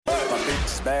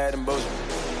bad and bullshit.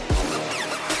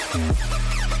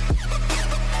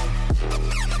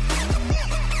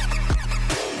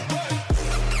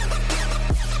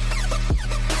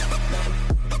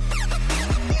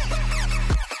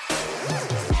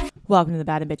 Welcome to the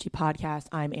Bad and Bitchy podcast.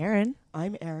 I'm Erin.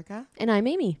 I'm Erica. And I'm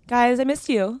Amy. Guys, I missed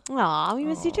you. Aw, we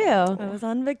missed you too. I was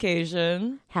on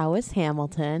vacation. How was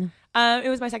Hamilton? It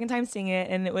was my second time seeing it,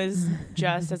 and it was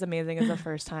just as amazing as the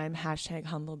first time. Hashtag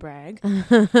humble brag.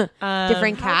 Different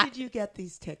How cat. did you get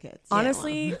these tickets?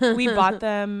 Honestly, we bought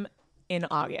them in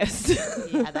August.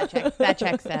 Yeah, that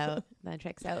checks out. That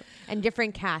checks out. And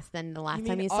different cast than the last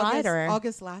time you saw it, or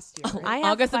August last year? Right? I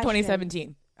have August of questions.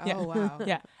 2017. Oh, Yeah. wow.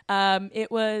 Yeah. It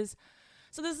was.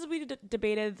 So this is we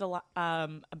debated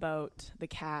about the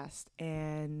cast,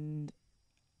 and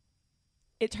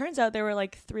it turns out there were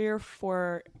like 3 or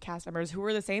 4 cast members who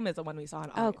were the same as the one we saw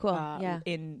in Oh, cool. Yeah.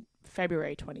 in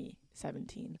February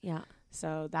 2017. Yeah.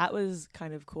 So that was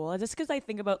kind of cool. Just because I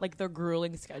think about like the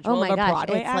grueling schedule Oh my of a gosh,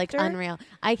 Broadway it's actor. like unreal.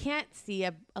 I can't see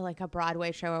a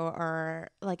Broadway show or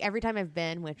like every time I've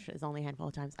been, which is only a handful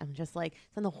of times, I'm just like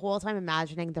spend the whole time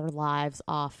imagining their lives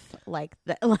off like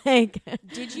Did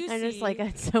you I'm see? just like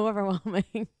it's so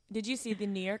overwhelming. Did you see the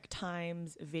New York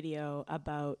Times video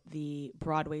about the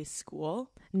Broadway school?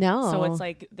 No. So it's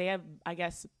like they have, I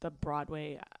guess, the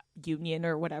Broadway union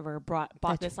or whatever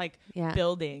bought this like yeah.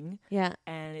 building, Yeah.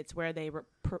 and it's where they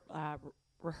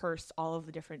rehearse all of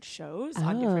the different shows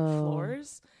on different Oh.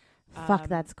 floors. Fuck,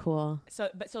 that's cool. So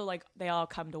like they all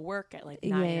come to work at like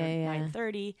Yeah, 9 yeah, or yeah.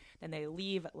 9:30, then they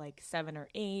leave at like 7 or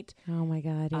 8. Oh my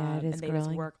god, yeah, it is and they grueling.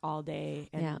 just work all day.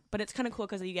 And, Yeah. But it's kind of cool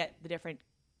because you get the different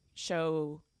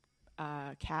show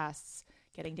casts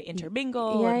getting to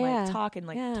intermingle Yeah, and like yeah. talk and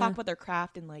like Yeah. talk about their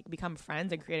craft and like become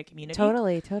friends and create a community.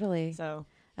 Totally. So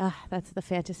That's the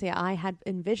fantasy I had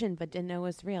envisioned but didn't know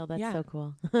was real. That's Yeah. so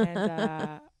cool. and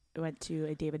I went to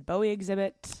a David Bowie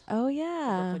exhibit Oh at the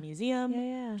yeah. Brooklyn Museum,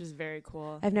 Yeah. which is very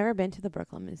cool. I've never been to the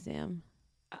Brooklyn Museum.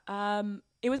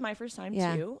 It was my first time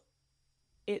Yeah. too.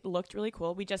 It looked really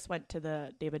cool. We just went to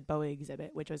the David Bowie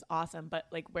exhibit, which was awesome. But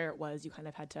like where it was, you kind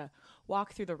of had to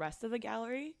walk through the rest of the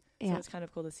gallery. So Yeah. it's kind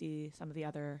of cool to see some of the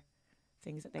other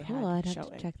things that they Cool. I'd had have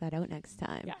showing. to check that out next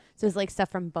time. Yeah. So it's like stuff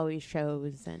from Bowie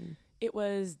shows and It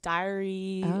was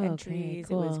diary Oh, okay, entries.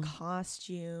 It was cool.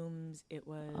 costumes. It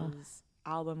was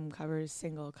album covers,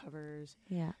 single covers,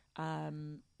 yeah.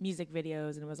 music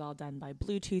videos, and it was all done by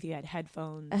Bluetooth. You had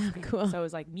headphones. Oh, cool. So it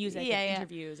was like music Yeah, and yeah.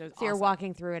 interviews. It was So you're awesome.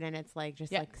 walking through it and it's like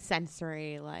just Yeah. like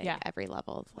sensory, like Yeah. every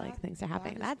level of like That- things are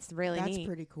happening. that That's really That's neat.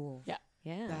 pretty cool. Yeah.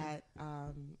 Yeah.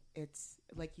 That it's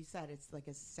like you said, it's like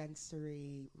a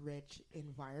sensory rich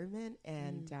environment,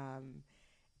 and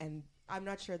I'm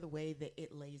not sure the way that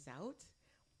it lays out,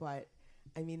 but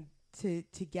I mean to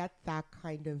get that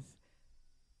kind of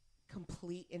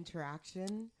complete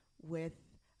interaction with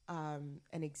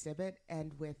an exhibit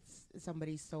and with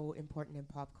somebody so important in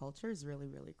pop culture is really,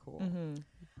 really cool. Mm-hmm.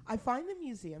 I find the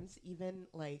museums, even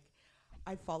like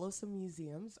I follow some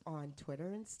museums on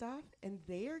Twitter and stuff, and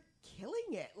they are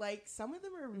killing it. Like some of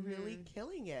them are really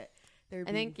killing it. They're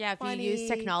I think, being yeah, if funny. you use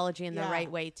technology in the Yeah.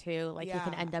 right way too, like you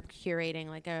can Yeah. end up curating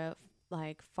like a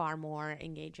like far more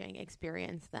engaging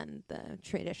experience than the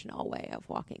traditional way of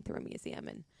walking through a museum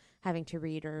and having to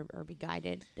read or be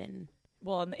guided. And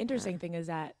Well, and the interesting thing is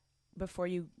that before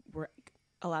you were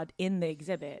allowed in the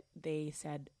exhibit, they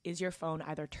said, is your phone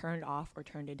either turned off or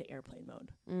turned into airplane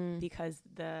mode? Because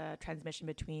the transmission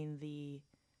between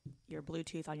your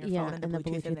Bluetooth on your yeah, phone and the and the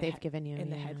Bluetooth, in Bluetooth they've given you in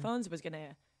the yeah. headphones was going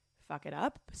to fuck it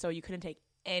up. So you couldn't take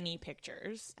any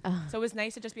pictures. Ugh. So it was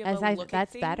nice to just be able As to I- look at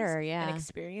that's things better, and yeah.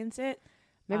 experience it.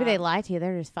 Maybe they lie to you.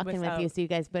 They're just fucking with you without- so you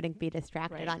guys wouldn't be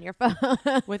distracted Right. on your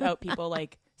phone. Without people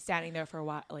like standing there for a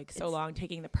while, like so It's long,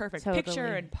 taking the perfect picture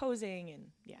totally. and posing and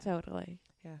yeah. Totally.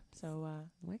 Yeah. So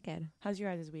Wicked. how's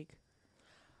your guys' week?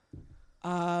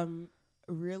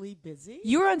 Really busy.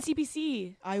 You were on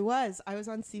CBC. I was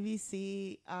on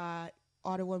CBC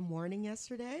Ottawa Morning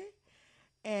yesterday,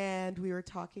 and we were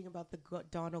talking about the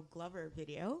Donald Glover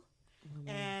video.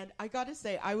 And I got to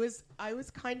say, I was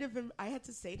kind of, I had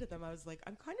to say to them, I was like,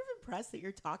 I'm kind of impressed that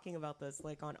you're talking about this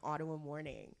like on Ottawa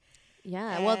Morning.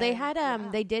 Yeah, well, they And, had yeah.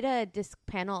 they did a disc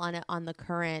panel on it on the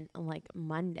Current on like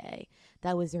Monday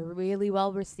that was really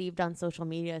well received on social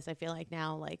media. So I feel like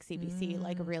now like CBC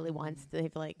like really wants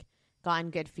they've like gotten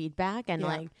good feedback and Yeah.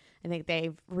 like I think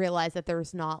they've realized that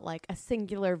there's not like a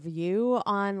singular view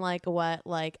on like what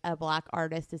like a black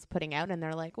artist is putting out, and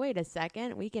they're like, wait a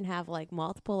second, we can have like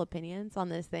multiple opinions on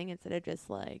this thing instead of just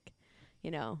like,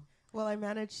 you know. Well, I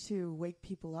managed to wake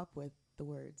people up with the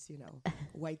words, you know,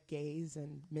 white gays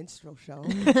and minstrel show.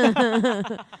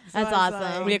 That's awesome.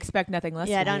 like- We expect nothing less.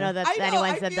 Yeah, I from don't you. know that I know, anyone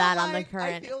I said feel that on the like-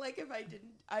 current. I feel like if I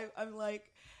didn't, I'm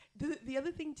like, the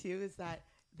other thing too is that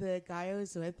the guy I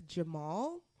was with,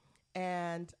 Jamal,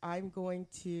 and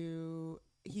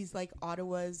he's like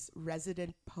Ottawa's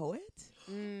resident poet.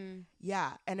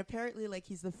 Yeah, and apparently like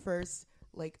he's the first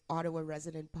like Ottawa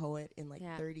resident poet in like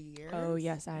 30 years. Oh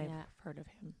yes, I've Yeah. heard of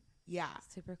him. Yeah.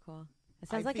 Super cool. It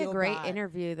sounds I like a feel great bad.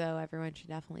 interview, though. Everyone should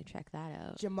definitely check that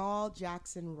out. Jamal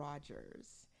Jackson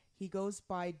Rogers. He goes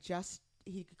by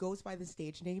the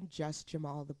stage name Just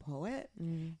Jamal the Poet.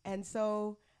 And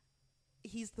so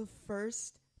he's the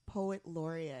first poet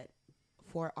laureate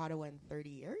for Ottawa in 30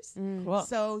 years. Cool.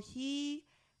 So he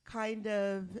kind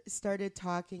of started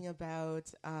talking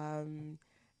about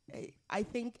I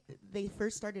think they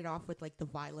first started off with like the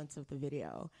violence of the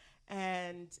video.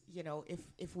 And, you know,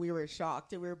 if we were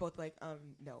shocked, and we were both like,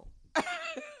 no.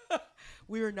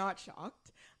 We were not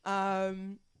shocked.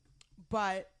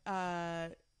 But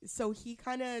so he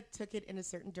kind of took it in a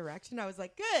certain direction. I was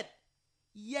like, good.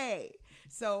 Yay.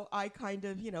 So I kind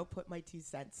of, you know, put my 2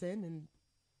 cents in and,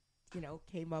 you know,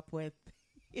 came up with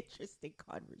interesting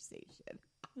conversation.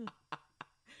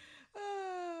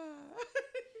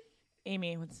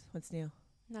 Amy, what's new?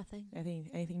 Nothing.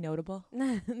 Anything notable?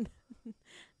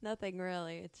 Nothing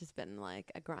really. It's just been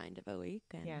like a grind of a week.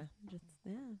 And Yeah.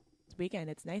 It's weekend.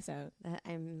 It's nice out.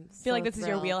 I'm I feel like this is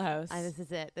your wheelhouse. This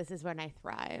is it. This is when I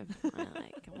thrive. I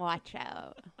like, watch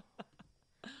out.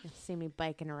 You'll see me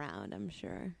biking around, I'm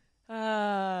sure.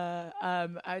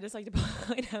 I would just like to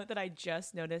point out that I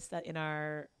just noticed that in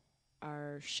our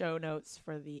show notes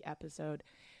for the episode,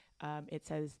 it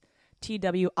says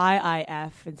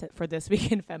TWIIF for This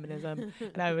Week in Feminism,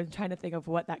 and I was trying to think of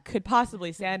what that could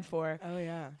possibly stand for. Oh,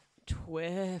 yeah.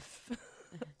 TWIIF.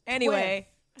 Anyway,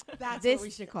 That's This- what we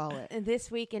should call it. This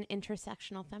week in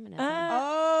intersectional feminism.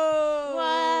 Oh.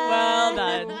 Well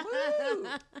done. Woo.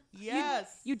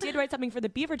 Yes. you did write something for the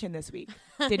Beaverton this week,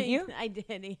 didn't you? I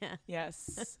did, yeah.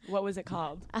 Yes. What was it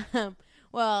called?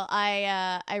 Well,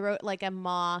 I wrote like a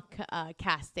mock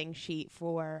casting sheet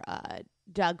for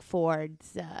Doug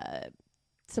Ford's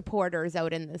supporters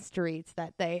out in the streets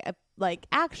that they like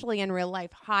actually in real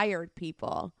life hired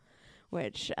people,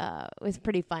 which was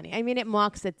pretty funny. I mean, it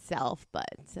mocks itself,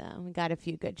 but we got a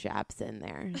few good jabs in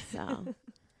there. So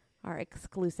our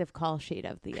exclusive call sheet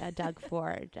of the Doug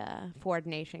Ford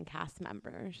Nation cast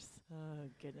members. Oh,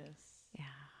 goodness.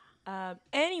 Yeah.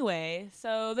 Anyway,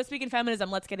 so this week in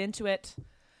feminism, let's get into it.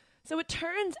 So it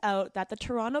turns out that the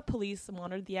Toronto police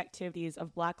monitored the activities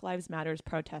of Black Lives Matter's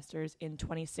protesters in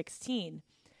 2016.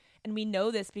 And we know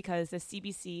this because the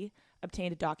CBC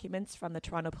obtained documents from the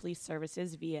Toronto Police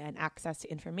Services via an access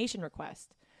to information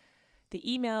request. The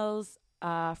emails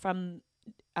from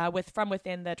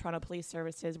within the Toronto Police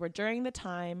Services were during the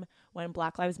time when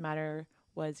Black Lives Matter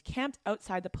was camped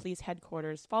outside the police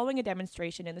headquarters following a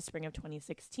demonstration in the spring of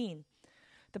 2016.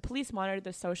 The police monitored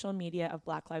the social media of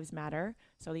Black Lives Matter,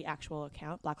 so the actual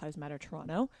account, Black Lives Matter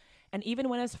Toronto, and even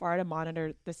went as far to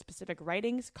monitor the specific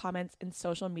writings, comments, and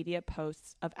social media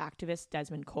posts of activist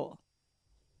Desmond Cole.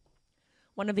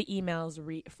 One of the emails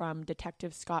from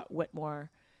Detective Scott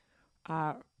Whitmore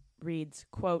reads,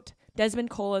 quote, Desmond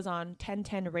Cole is on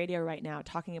 1010 radio right now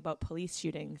talking about police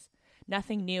shootings.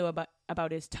 Nothing new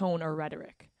about his tone or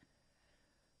rhetoric.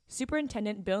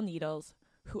 Superintendent Bill Needles,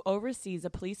 who oversees the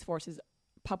police force's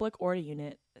public order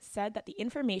unit, said that the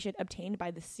information obtained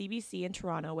by the CBC in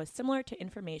Toronto was similar to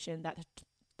information that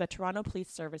the Toronto Police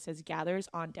Services gathers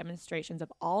on demonstrations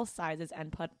of all sizes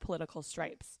and political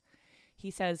stripes.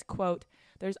 He says, quote,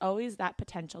 there's always that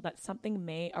potential that something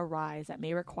may arise that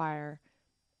may require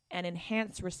an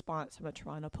enhanced response from the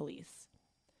Toronto police.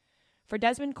 For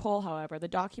Desmond Cole, however, the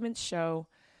documents show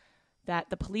that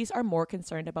the police are more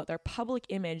concerned about their public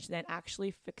image than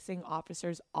actually fixing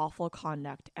officers' awful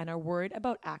conduct and are worried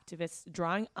about activists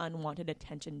drawing unwanted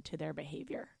attention to their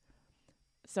behavior.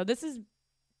 So this has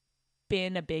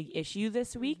been a big issue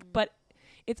this week, but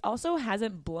it also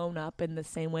hasn't blown up in the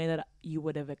same way that you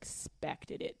would have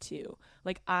expected it to.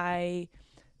 Like, I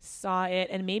saw it,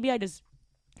 and maybe I just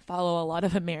follow a lot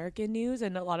of American news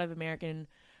and a lot of American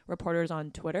reporters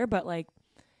on Twitter, but like,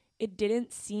 it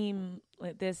didn't seem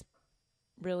like this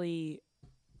really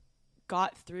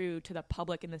got through to the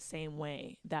public in the same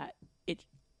way that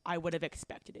I would have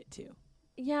expected it to.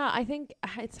 Yeah, I think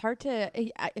it's hard to.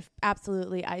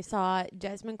 Absolutely, I saw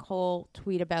Desmond Cole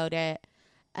tweet about it,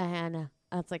 and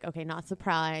it's like, okay, not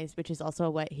surprised, which is also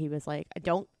what he was like.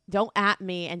 Don't don't at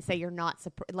me and say you're not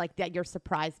like that you're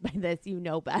surprised by this, you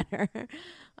know better.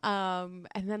 And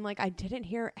then like I didn't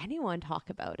hear anyone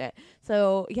talk about it.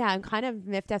 So yeah, I'm kind of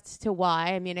miffed as to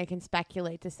why. I mean, I can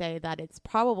speculate to say that it's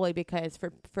probably because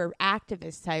for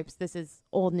activist types, this is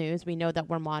old news. We know that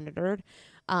we're monitored.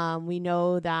 We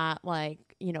know that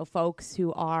like, you know, folks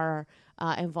who are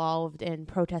involved in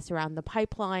protests around the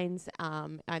pipelines,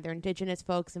 either Indigenous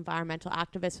folks, environmental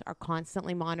activists are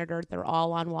constantly monitored. They're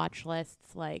all on watch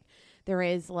lists. Like there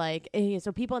is like,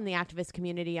 so people in the activist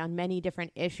community on many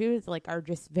different issues, like are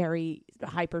just very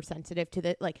hypersensitive to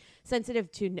the, like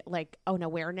sensitive to like an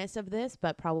awareness of this,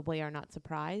 but probably are not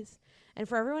surprised. And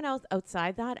for everyone else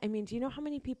outside that, I mean, do you know how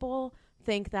many people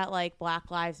think that like Black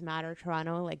Lives Matter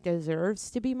Toronto like deserves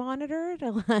to be monitored?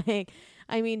 Like,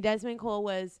 I mean, Desmond Cole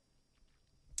was,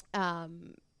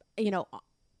 you know,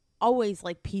 always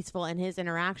like peaceful in his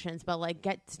interactions, but like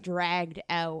gets dragged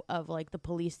out of like the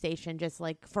police station just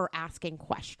like for asking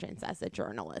questions as a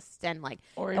journalist, and like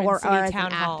or as town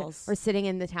an halls, or sitting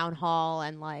in the town hall,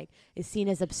 and like is seen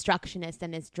as obstructionist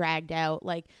and is dragged out.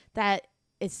 Like that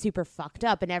is super fucked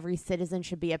up, and every citizen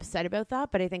should be upset about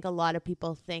that. But I think a lot of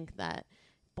people think that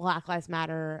Black Lives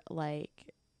Matter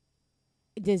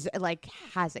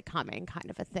has it coming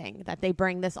kind of a thing, that they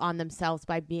bring this on themselves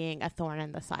by being a thorn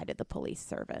in the side of the police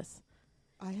service.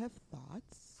 I have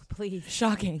thoughts. Please.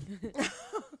 Shocking.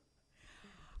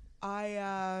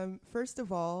 First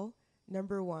of all,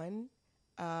 number one,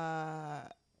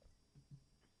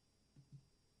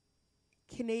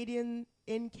 Canada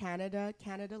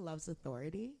loves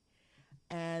authority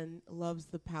and loves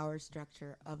the power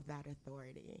structure of that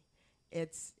authority.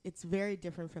 It's very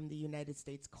different from the United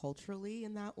States culturally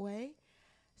in that way.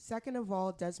 Second of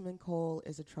all, Desmond Cole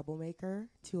is a troublemaker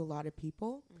to a lot of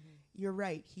people. Mm-hmm. You're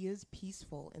right. He is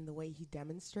peaceful in the way he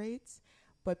demonstrates,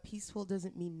 but peaceful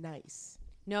doesn't mean nice.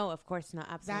 No, of course not.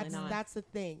 Absolutely not. That's the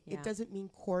thing. Yeah. It doesn't mean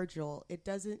cordial. It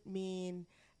doesn't mean,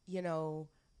 you know,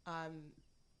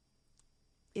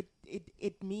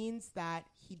 it means that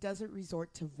he doesn't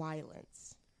resort to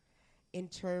violence in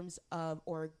terms of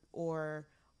or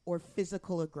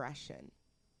physical aggression,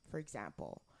 for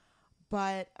example.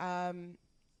 But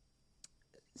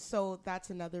so that's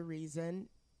another reason.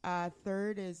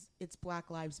 Third is it's Black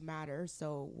Lives Matter.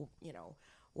 So, you know,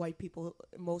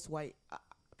 most white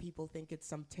people think it's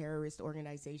some terrorist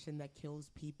organization that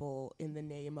kills people in the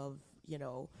name of, you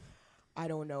know, I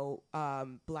don't know,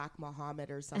 Black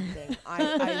Muhammad or something.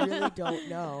 I really don't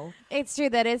know. It's true.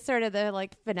 That is sort of the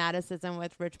like fanaticism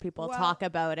with which people talk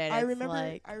about it. I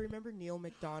remember Neil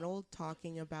McDonald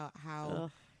talking about how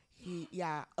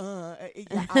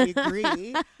I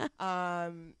agree.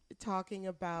 Talking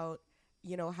about,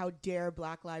 you know, how dare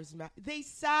Black Lives Matter. They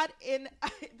sat in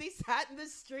the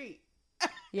street.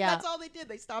 Yeah. That's all they did.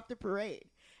 They stopped the parade.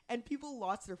 And people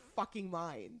lost their fucking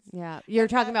minds. Yeah. You're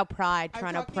talking about Pride,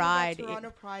 Toronto Pride.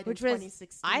 Toronto Pride which in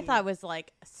 2016. I thought was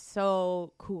like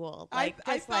so cool. Like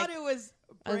I thought it was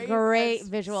a great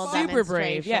visual demonstration. Super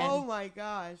brave, yeah. Oh my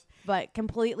gosh. But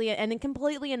completely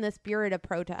in the spirit of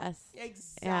protest.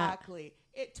 Exactly.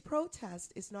 Yeah.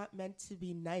 Protest is not meant to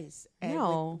be nice and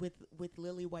no. with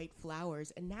lily white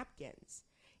flowers and napkins.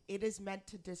 It is meant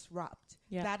to disrupt.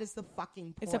 Yeah. That is the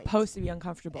fucking point. It's supposed to be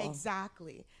uncomfortable.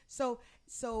 Exactly. So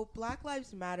Black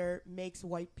Lives Matter makes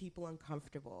white people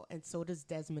uncomfortable, and so does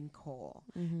Desmond Cole.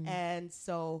 Mm-hmm. And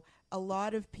so a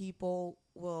lot of people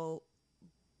will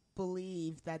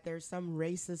believe that there's some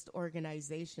racist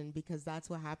organization, because that's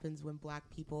what happens when Black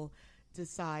people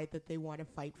decide that they want to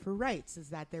fight for rights,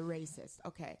 is that they're racist.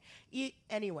 Okay.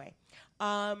 Anyway,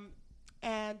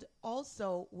 and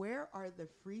also, where are the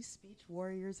free speech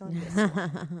warriors on this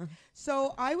one?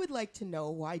 So I would like to know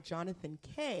why Jonathan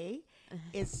Kay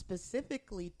is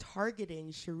specifically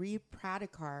targeting Cherie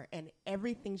Pradikar and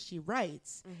everything she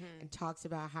writes, and talks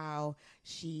about how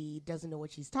she doesn't know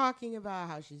what she's talking about,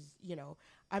 how she's, you know,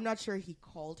 I'm not sure he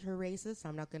called her racist.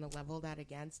 I'm not going to level that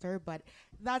against her, but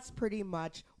that's pretty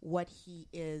much what he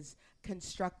is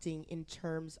constructing in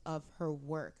terms of her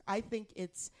work. I think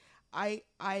it's, I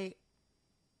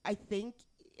think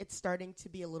it's starting to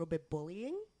be a little bit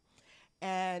bullying.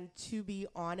 And to be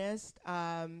honest,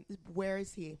 where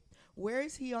is he? Where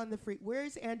is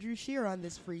Andrew Scheer on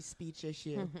this free speech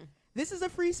issue? This is a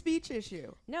free speech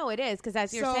issue. No, it is, because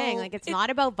as you're saying, like, it's not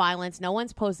about violence. No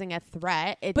one's posing a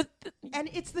threat. And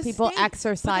it's the people state.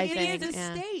 Exercising. It is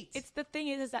the state. It's the thing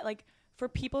is that, like, for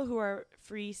people who are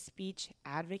free speech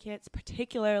advocates,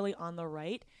 particularly on the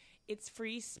right, it's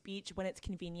free speech when it's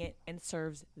convenient and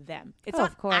serves them. It's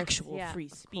not actual free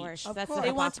speech. Of That's course.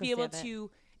 they want to be able to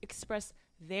express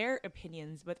their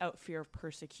opinions without fear of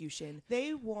persecution.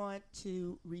 They want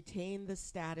to retain the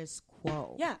status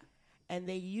quo. Yeah. And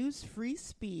they use free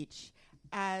speech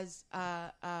as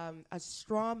a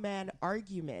straw man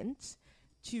argument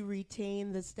to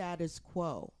retain the status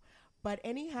quo. But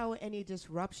anyhow, any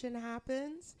disruption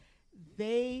happens,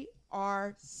 they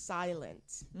are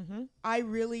silent. Mm-hmm. I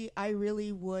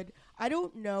really would. I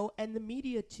don't know. And the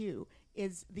media too,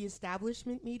 is the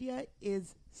establishment media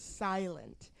is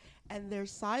silent. And they're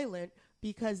silent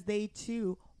because they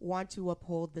too want to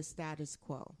uphold the status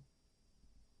quo.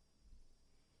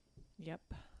 Yep.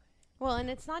 Well, and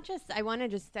it's not just, I want to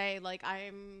just say, like,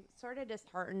 I'm sort of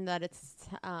disheartened that it's,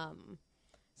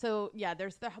 so yeah,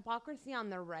 there's the hypocrisy on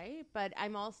the right, but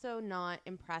I'm also not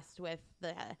impressed with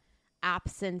the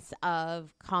absence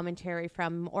of commentary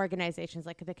from organizations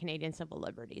like the Canadian Civil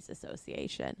Liberties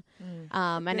Association.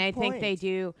 And I think they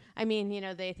do, I mean, you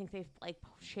know, they think they've like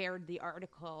shared the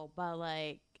article, but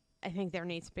like, I think there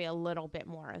needs to be a little bit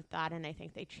more of that. And I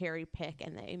think they cherry pick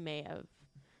and they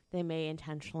may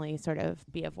intentionally sort of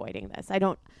be avoiding this. I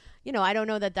don't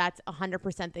know that that's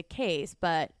 100% the case,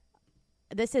 but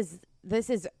this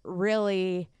is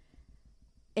really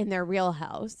in their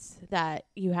wheelhouse that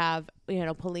you have, you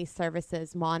know, police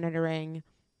services monitoring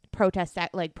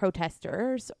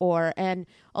protesters and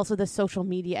also the social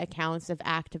media accounts of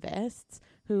activists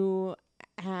who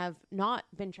have not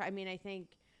been I mean, I think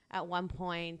at one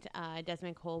point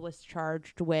Desmond Cole was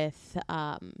charged with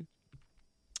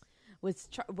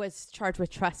charged with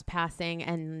trespassing,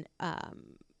 and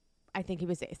I think he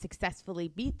was successfully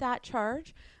beat that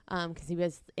charge because he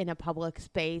was in a public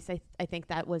space. I think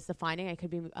that was the finding. I could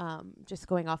be just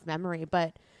going off memory,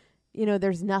 but you know,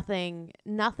 there's nothing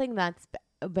that's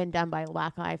been done by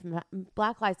Black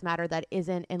Lives Matter that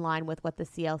isn't in line with what the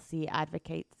CLC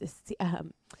advocates,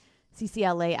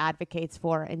 CCLA advocates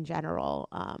for in general,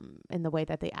 in the way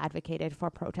that they advocated for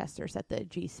protesters at the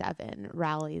G7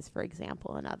 rallies, for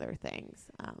example, and other things.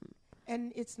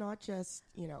 And it's not just,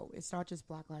 you know, it's not just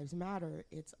Black Lives Matter.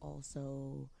 It's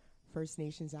also First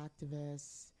Nations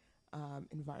activists,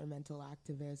 environmental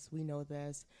activists. We know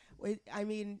this. I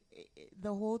mean,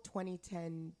 the whole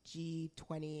 2010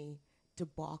 G20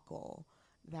 debacle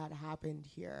that happened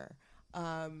here,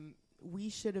 we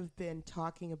should have been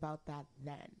talking about that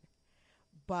then.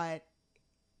 But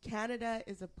Canada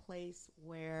is a place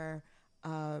where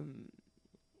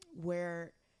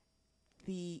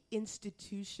the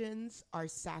institutions are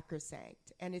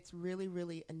sacrosanct, and it's really,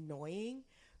 really annoying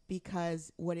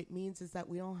because what it means is that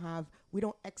we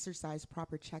don't exercise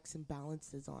proper checks and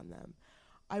balances on them.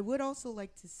 I would also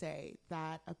like to say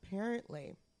that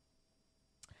apparently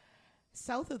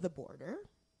south of the border,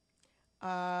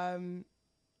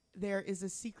 there is a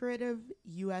secretive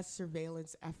U.S.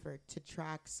 surveillance effort to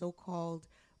track so-called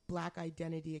Black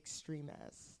identity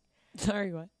extremists.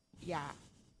 Sorry, what? Yeah.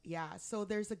 So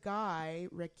there's a guy,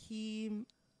 Rakeem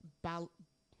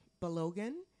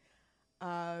Balogan,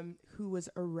 who was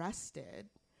arrested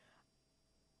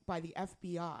by the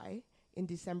FBI in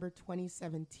December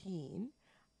 2017,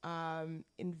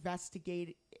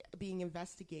 being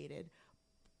investigated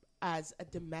as a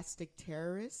domestic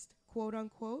terrorist, quote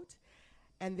unquote.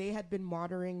 And they had been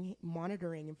monitoring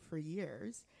him for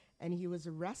years. And he was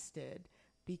arrested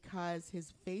because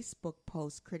his Facebook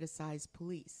post criticized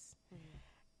police.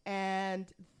 And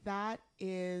that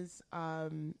is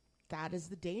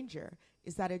the danger,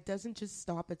 is that it doesn't just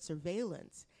stop at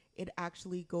surveillance. It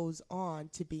actually goes on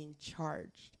to being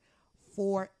charged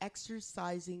for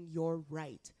exercising your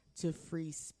right to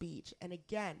free speech. And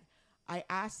again, I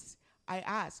ask,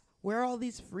 where are all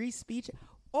these free speech?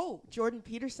 Oh, Jordan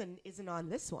Peterson isn't on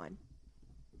this one,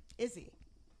 is he?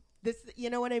 This, you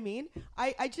know what I mean?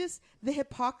 I just, the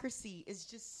hypocrisy is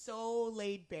just so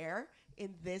laid bare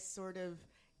in this sort of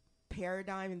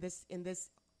paradigm, in this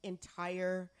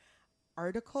entire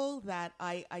article, that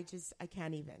I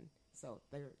can't even. So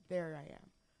there I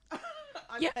am.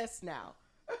 I'm pissed now.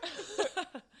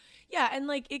 Yeah, and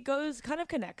like it kind of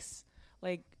connects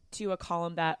like to a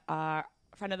column that a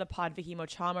friend of the pod, Vicky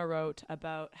Mochama, wrote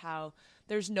about how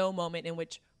there's no moment in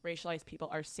which racialized people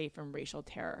are safe from racial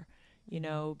terror, you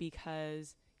know,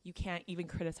 because you can't even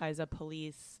criticize a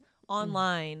police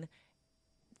online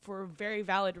for very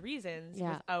valid reasons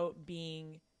without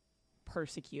being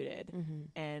persecuted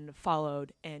and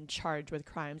followed and charged with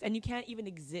crimes. And you can't even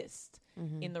exist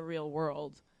in the real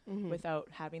world without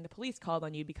having the police called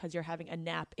on you because you're having a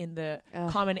nap in the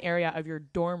common area of your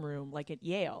dorm room, like at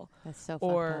Yale. That's so fucked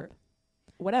or up.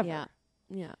 Whatever.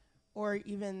 Or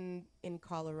even in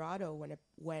Colorado,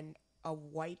 when a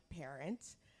white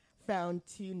parent found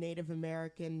 2 Native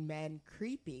American men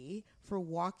creepy for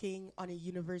walking on a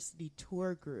university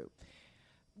tour group.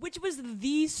 Which was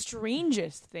the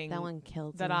strangest thing That one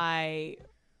killed that me.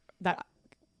 that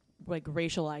like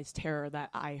racialized terror that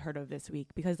I heard of this week,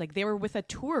 because like they were with a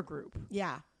tour group.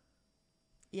 Yeah.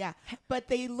 Yeah. But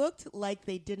they looked like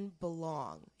they didn't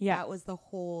belong. Yeah. That was the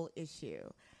whole issue.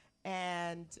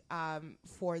 And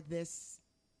for this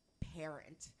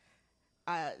parent.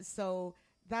 So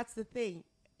that's the thing.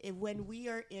 When we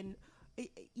are in,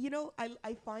 you know,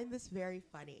 I find this very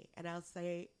funny. And I'll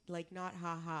say, like, not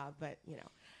ha-ha, but, you know,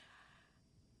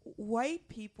 white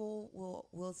people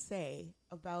will say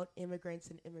about immigrants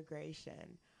and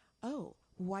immigration, oh,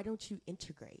 why don't you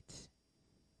integrate?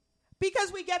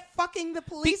 Because we get fucking the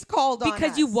police called on us.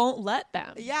 Because you won't let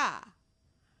them. Yeah.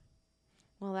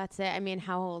 Well, that's it. I mean,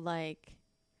 how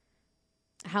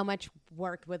much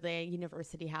work would the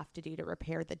university have to do to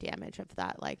repair the damage of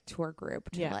that like tour group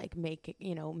to like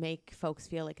make folks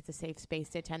feel like it's a safe space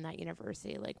to attend that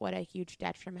university? Like, what a huge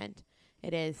detriment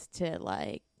it is to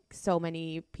like so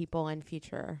many people and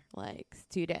future like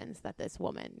students that this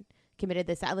woman committed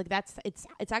this. Like, it's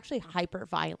actually hyper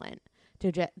violent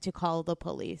to call the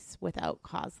police without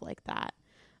cause like that.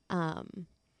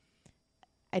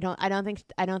 I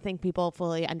don't think people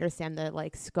fully understand the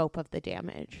like scope of the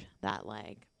damage that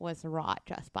like was wrought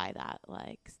just by that,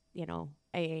 like, you know,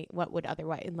 what would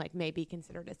otherwise like maybe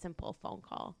considered a simple phone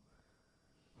call.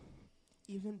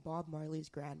 Even Bob Marley's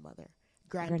granddaughter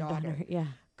yeah,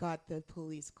 got the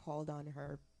police called on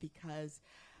her because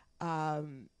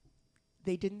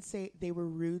they didn't say, they were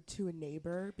rude to a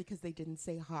neighbor because they didn't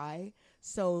say hi.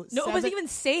 So no, it wasn't even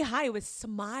say hi, it was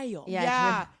smile.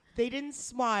 Yeah. They didn't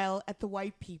smile at the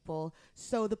white people,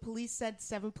 so the police sent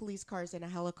 7 police cars and a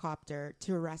helicopter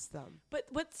to arrest them. But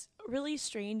what's really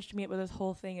strange to me with this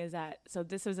whole thing is that, so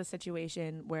this was a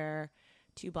situation where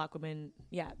 2 black women,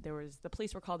 the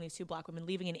police were calling these 2 black women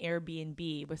leaving an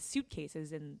Airbnb with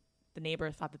suitcases, and the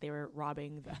neighbor thought that they were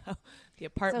robbing the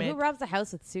apartment. So who robs a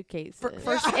house with suitcases?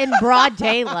 First, in broad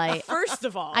daylight. First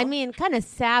of all. I mean, kind of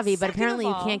savvy, but Second apparently of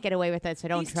you all, can't get away with it, so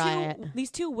don't try it.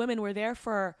 These 2 women were there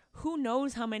for who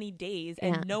knows how many days,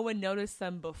 and no one noticed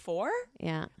them before.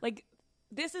 Yeah. Like,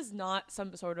 this is not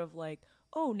some sort of like,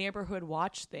 oh, neighborhood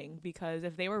watch thing, because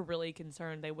if they were really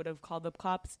concerned, they would have called the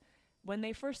cops when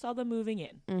they first saw them moving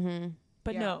in. Mm-hmm.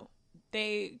 But no,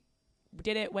 they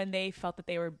did it when they felt that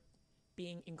they were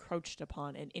being encroached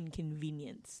upon and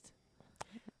inconvenienced.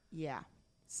 Yeah.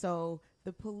 So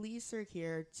the police are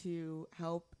here to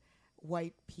help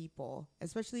white people.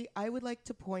 Especially, I would like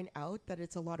to point out that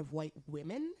it's a lot of white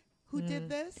women who did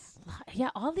this.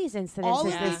 Yeah, all these incidents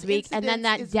this week. And then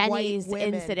that Denny's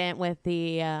incident with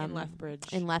the... in Lethbridge.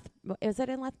 Is it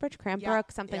in Lethbridge?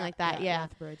 Cranbrook? Something like that. Yeah.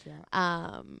 Lethbridge,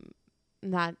 yeah.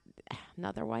 Not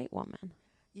another white woman.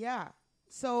 Yeah.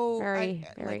 So very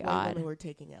like odd. Women were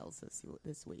taking L's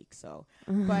this week. So,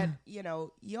 but you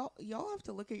know, y'all have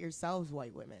to look at yourselves,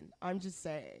 white women. I'm just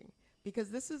saying, because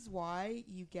this is why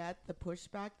you get the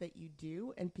pushback that you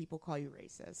do, and people call you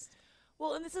racist.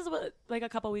 Well, and this is what, like a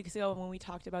couple weeks ago when we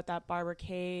talked about that Barbara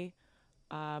Kay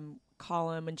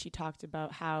column, and she talked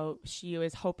about how she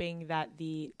was hoping that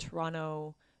the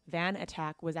Toronto van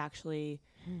attack was actually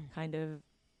kind of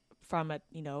from an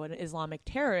Islamic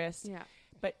terrorist. Yeah.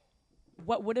 But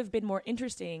what would have been more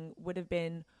interesting would have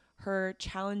been her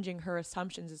challenging her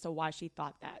assumptions as to why she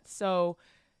thought that. So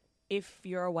if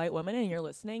you're a white woman and you're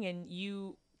listening and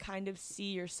you kind of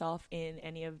see yourself in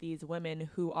any of these women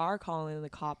who are calling the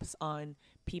cops on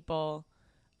people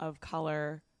of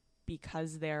color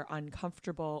because they're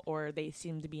uncomfortable or they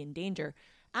seem to be in danger,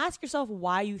 ask yourself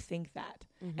why you think that,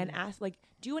 and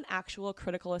do an actual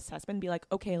critical assessment. Be like,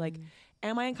 okay, like,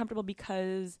 am I uncomfortable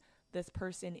because this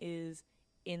person is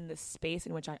in the space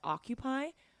in which I occupy?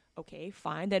 Okay,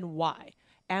 fine. Then why?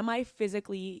 Am I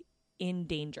physically in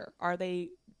danger? Are they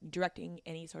directing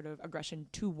any sort of aggression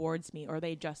towards me, or are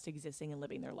they just existing and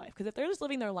living their life? Because if they're just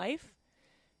living their life,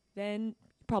 then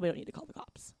you probably don't need to call the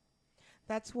cops.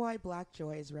 That's why Black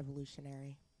joy is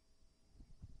revolutionary.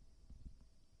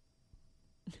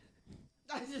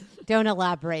 Don't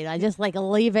elaborate. I just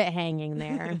leave it hanging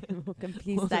there. We can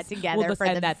piece that together for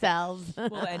themselves.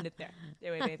 We'll end it there.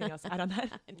 Do we have anything else to add on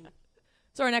that?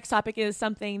 So our next topic is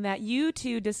something that you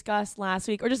two discussed last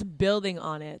week, or just building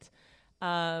on it.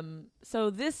 So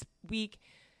this week,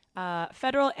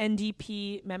 federal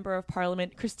NDP member of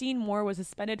parliament Christine Moore was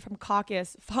suspended from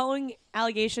caucus following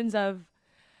allegations of,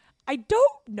 I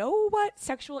don't know what,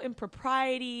 sexual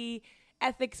impropriety,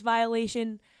 ethics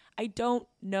violation. I don't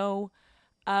know.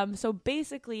 So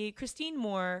basically, Christine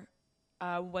Moore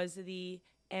was the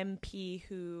MP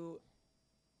who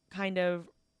kind of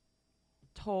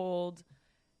told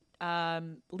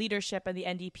leadership of the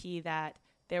NDP that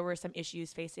there were some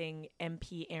issues facing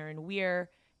MP Aaron Weir,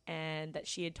 and that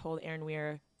she had told Aaron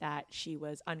Weir that she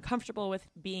was uncomfortable with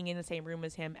being in the same room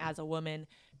as him as a woman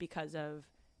because of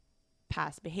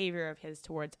past behavior of his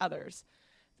towards others,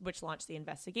 which launched the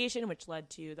investigation, which led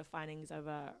to the findings of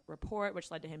a report, which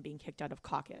led to him being kicked out of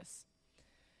caucus.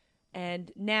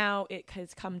 And now it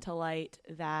has come to light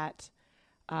that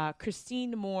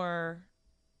Christine Moore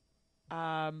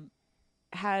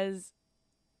has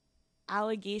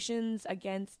allegations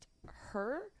against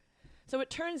her. So it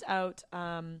turns out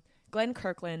Glenn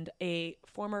Kirkland, a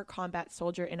former combat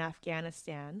soldier in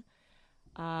Afghanistan,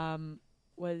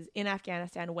 was in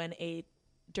Afghanistan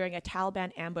during a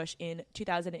Taliban ambush in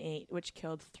 2008, which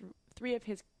killed three of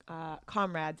his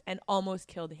comrades and almost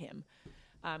killed him.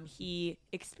 He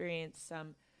experienced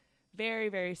some very,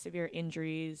 very severe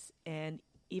injuries, and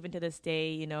even to this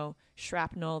day,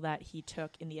 shrapnel that he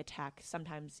took in the attack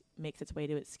sometimes makes its way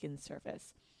to his skin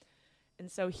surface. And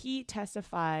so he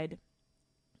testified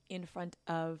in front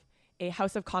of a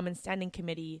House of Commons Standing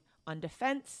Committee on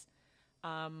Defense,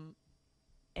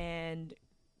 and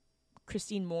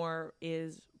Christine Moore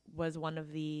was one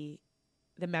of the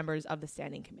members of the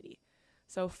Standing Committee.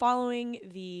 So following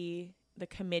the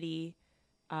committee,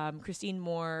 Christine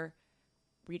Moore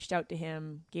reached out to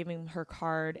him, gave him her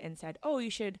card, and said, "Oh, you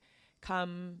should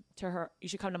come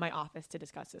to my office to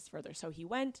discuss this further." So he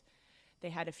went. They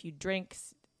had a few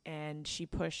drinks, and she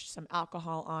pushed some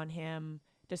alcohol on him,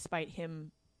 despite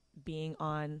him being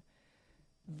on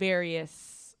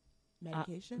various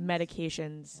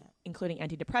medications, including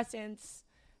antidepressants,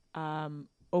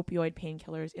 opioid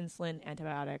painkillers, insulin,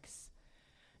 antibiotics,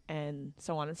 and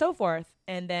so on and so forth.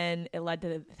 And then it led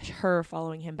to her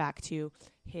following him back to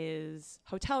his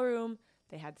hotel room.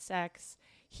 They had sex.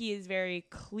 He is very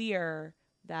clear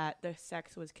that the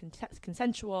sex was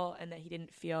consensual and that he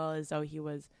didn't feel as though he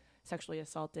was sexually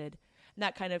assaulted. And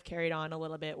that kind of carried on a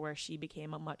little bit, where she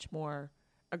became a much more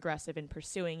aggressive in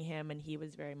pursuing him, and he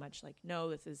was very much like, "No,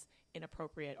 this is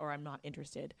inappropriate," or "I'm not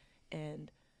interested."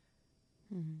 And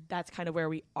that's kind of where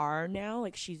we are now.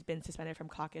 Like, she's been suspended from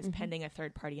caucus pending a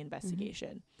third-party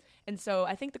investigation. And so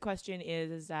I think the question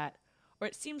is that, or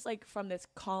it seems like from this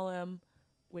column,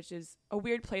 which is a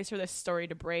weird place for this story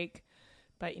to break,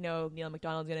 but, Neil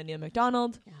McDonald's going to Neil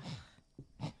McDonald.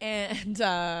 Yeah. And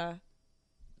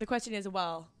the question is,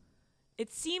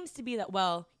 it seems to be that,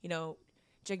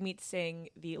 Jagmeet Singh,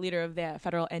 the leader of the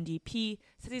federal NDP,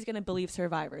 says he's going to believe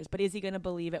survivors, but is he going to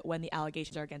believe it when the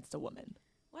allegations are against a woman?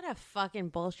 What a fucking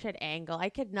bullshit angle. I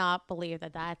could not believe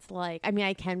that that's like, I mean,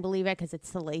 I can believe it because it's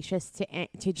salacious to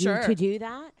do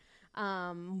that.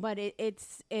 But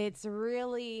it's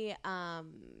really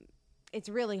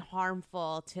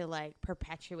harmful to like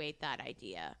perpetuate that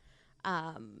idea.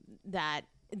 That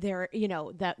there,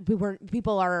 that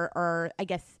people are, I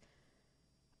guess,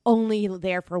 only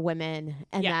there for women,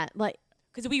 and that like,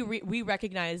 because we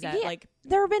recognize that like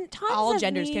there have been tons all of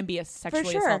genders can be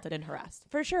sexually assaulted and harassed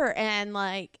for sure, and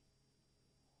like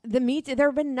there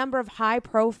have been a number of high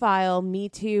profile Me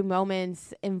Too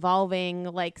moments involving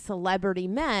like celebrity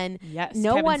men. Yes,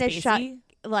 no Kevin one Spacey. is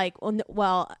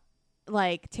shut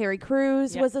like Terry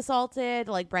Crews was assaulted,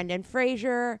 like Brendan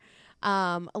Fraser.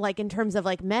 Like in terms of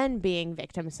like men being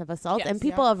victims of assault, and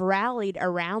people have rallied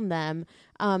around them,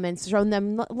 and shown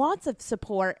them lots of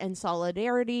support and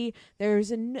solidarity.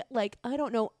 There's I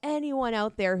don't know anyone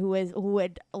out there who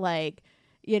would like,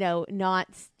 not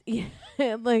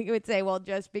like would say, well,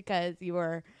 just because you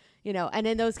were, and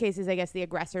in those cases, I guess the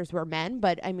aggressors were men,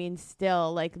 but I mean,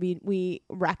 still, like we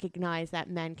recognize that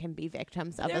men can be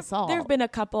victims of assault. There have been a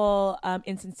couple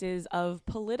instances of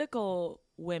political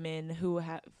women who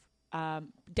have.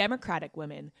 Democratic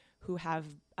women who have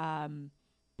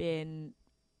been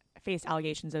faced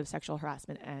allegations of sexual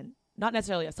harassment, and not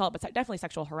necessarily assault, but definitely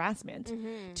sexual harassment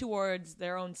towards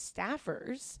their own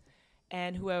staffers,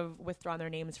 and who have withdrawn their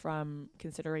names from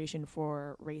consideration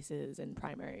for races and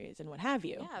primaries and what have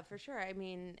you. Yeah, for sure. I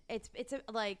mean, it's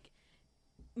like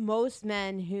most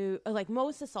men who like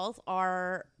most assaults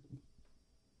are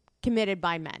committed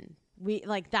by men.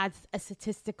 That's a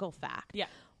statistical fact. Yeah,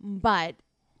 but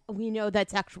we know that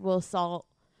sexual assault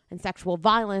and sexual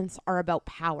violence are about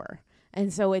power.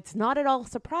 And so it's not at all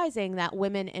surprising that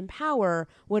women in power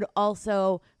would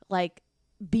also like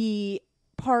be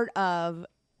part of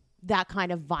that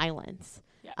kind of violence.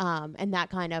 Yeah. And that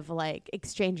kind of like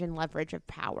exchange and leverage of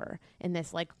power in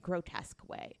this like grotesque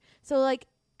way. So like,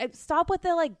 stop with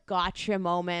the like gotcha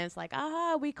moments. Like,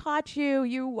 we caught you.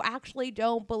 You actually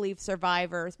don't believe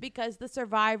survivors because the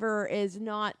survivor is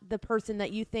not the person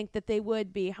that you think that they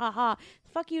would be. Ha.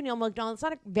 Fuck you, Neil McDonald. It's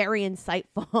not very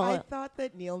insightful. I thought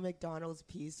that Neil McDonald's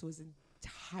piece was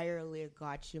entirely a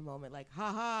gotcha moment. Like,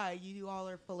 you all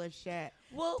are full of shit.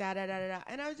 Well, da.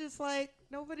 And I was just like,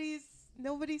 nobody's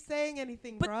saying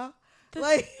anything, bruh.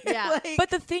 But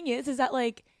the thing is that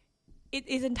like, it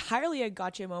is entirely a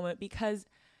gotcha moment because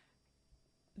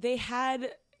they had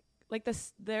like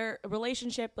their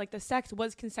relationship, like the sex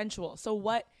was consensual. So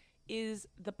what is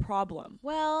the problem?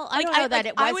 Well, I don't know that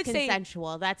it was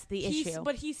consensual. That's the issue.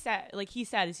 But he said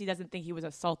he doesn't think he was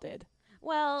assaulted.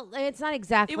 Well, it's not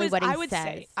exactly what he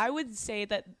says. I would say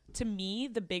that to me,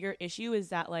 the bigger issue is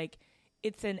that like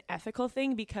it's an ethical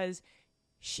thing because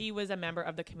she was a member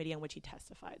of the committee on which he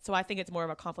testified. So I think it's more of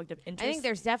a conflict of interest. I think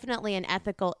there's definitely an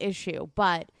ethical issue,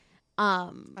 but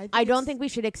I don't think we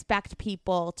should expect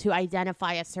people to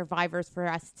identify as survivors for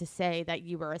us to say that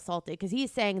you were assaulted, because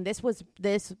he's saying this was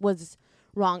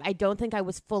wrong. I don't think I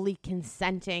was fully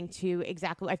consenting to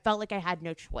exactly. I felt like I had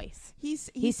no choice. He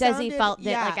says he felt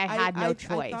that like I had no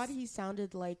choice. I thought he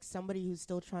sounded like somebody who's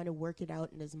still trying to work it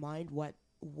out in his mind what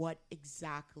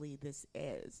exactly this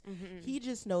is. Mm-hmm. He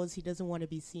just knows he doesn't want to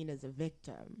be seen as a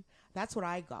victim. That's what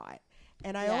I got.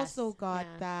 And I also got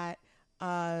that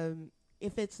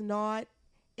if it's not,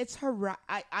 it's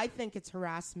I think it's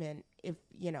harassment, if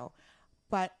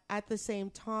but at the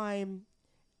same time,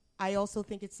 I also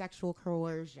think it's sexual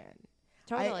coercion.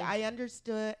 Totally. I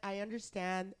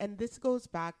understand. And this goes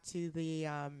back to the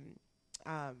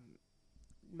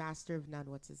Master of None,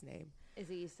 what's his name?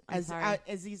 Aziz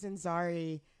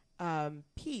Ansari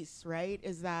piece, right?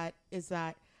 Is that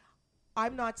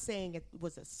I'm not saying it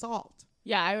was assault.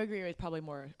 Yeah, I agree. It was probably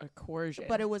more a coercion.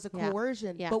 But it was a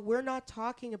coercion. Yeah. But we're not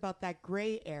talking about that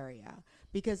gray area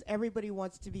because everybody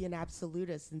wants to be an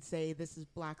absolutist and say this is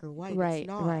black or white. Right, it's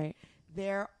not. Right.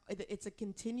 It's a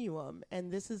continuum,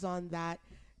 and this is on that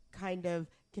kind of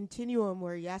continuum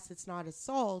where yes, it's not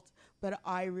assault, but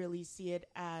I really see it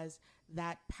as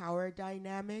that power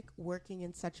dynamic working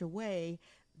in such a way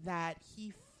that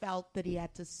he felt that he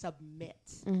had to submit.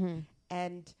 Mm-hmm.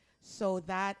 And so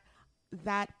that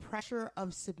pressure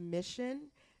of submission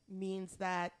means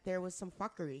that there was some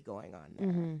fuckery going on there.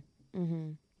 Mm-hmm.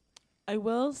 Mm-hmm. I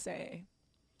will say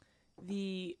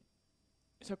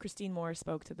so Christine Moore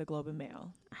spoke to the Globe and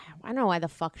Mail. I don't know why the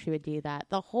fuck she would do that.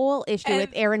 The whole issue with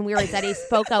Aaron Weir is that he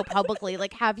spoke out publicly.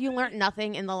 Like, have you learned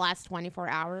nothing in the last 24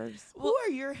 hours? Who are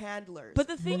your handlers? But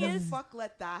the thing is, fuck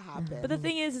let that happen. But the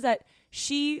thing is that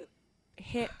she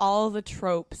hit all the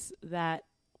tropes that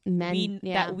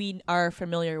that we are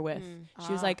familiar with.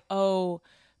 She was like, "Oh,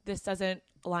 this doesn't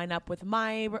line up with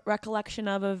my recollection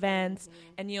of events,"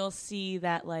 and you'll see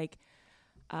that like.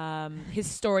 His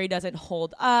story doesn't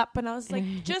hold up. And I was like,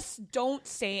 just don't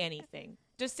say anything.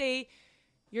 Just say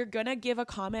you're going to give a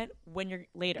comment when you're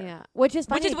later. Yeah. Which is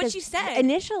funny. Which is what she said.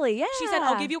 Initially, yeah. She said,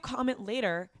 I'll give you a comment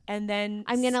later. And then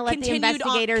I'm going to let the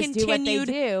investigators do what they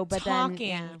do. But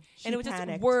talking. And it was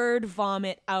just word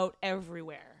vomit out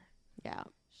everywhere. Yeah.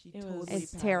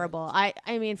 It's terrible. I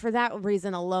mean, for that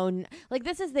reason alone, like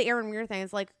this is the Aaron Weir thing.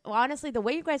 It's like, well, honestly, the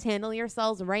way you guys handle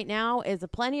yourselves right now is a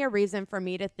plenty of reason for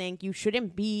me to think you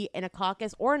shouldn't be in a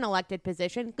caucus or an elected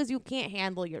position because you can't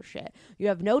handle your shit. You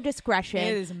have no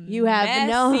discretion. You have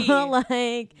no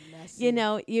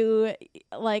you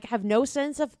like have no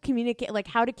sense of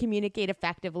how to communicate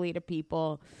effectively to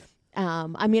people.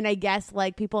 I mean, I guess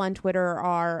like people on Twitter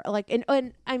are like,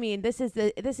 and I mean, this is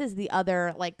the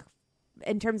other like.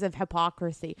 In terms of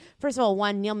hypocrisy, first of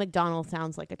all, Neil McDonald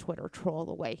sounds like a Twitter troll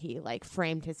the way he like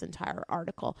framed his entire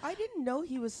article. I didn't know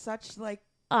he was such like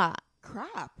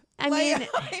crap. I mean,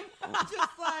 I'm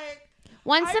just like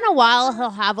once in a while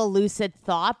he'll have a lucid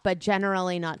thought, but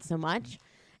generally not so much.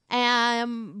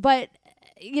 But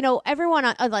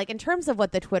everyone like in terms of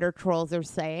what the Twitter trolls are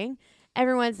saying,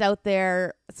 everyone's out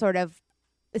there sort of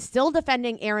still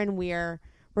defending Aaron Weir.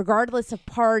 Regardless of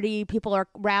party, people are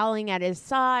rallying at his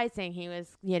side, saying he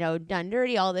was, done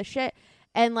dirty, all this shit.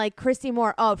 And like Christy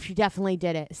Moore, oh, she definitely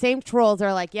did it. Same trolls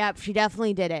are like, yep, she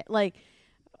definitely did it. Like,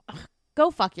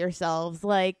 go fuck yourselves.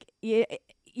 Like,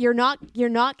 you're not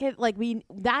like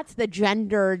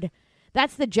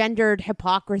that's the gendered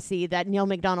hypocrisy that Neil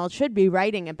McDonald should be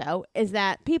writing about, is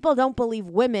that people don't believe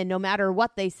women no matter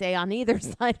what they say on either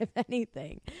side of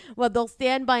anything. Well, they'll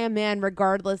stand by a man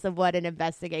regardless of what an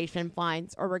investigation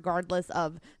finds or regardless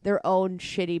of their own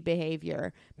shitty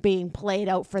behavior being played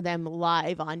out for them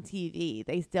live on TV.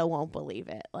 They still won't believe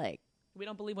it. Like, we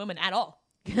don't believe women at all.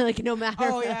 Like no matter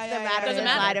Oh, yeah, no yeah, matter yeah, the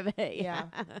yeah. side of it. Yeah,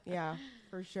 yeah,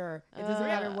 for sure. It doesn't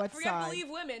matter what Forget side believe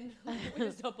women. We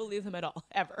just don't believe them at all,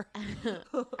 ever.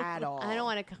 at all. I don't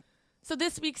want to. So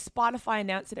this week, Spotify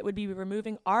announced that it would be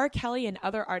removing R. Kelly and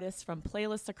other artists from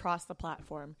playlists across the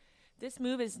platform. This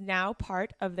move is now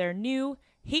part of their new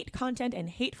hate content and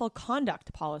hateful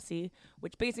conduct policy,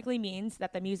 which basically means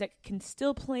that the music can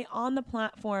still play on the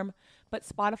platform, but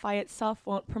Spotify itself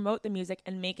won't promote the music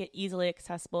and make it easily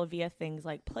accessible via things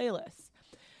like playlists.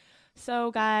 So,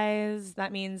 guys,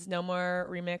 that means no more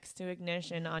Remix to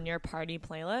Ignition on your party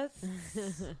playlist.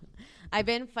 I've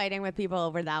been fighting with people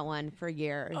over that one for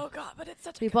years. Oh, God, but it's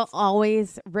such People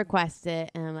always request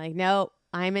it, and I'm like, no,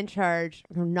 I'm in charge.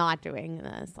 I'm not doing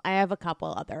this. I have a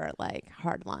couple other like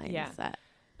hard lines. Yeah. That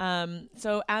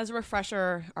So as a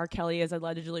refresher, R. Kelly is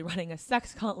allegedly running a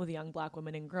sex cult with young black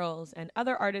women and girls, and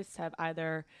other artists have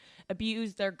either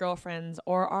abused their girlfriends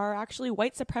or are actually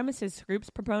white supremacist groups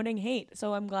promoting hate.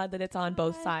 So I'm glad that it's on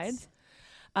both sides.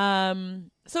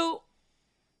 So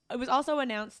it was also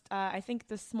announced, I think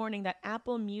this morning, that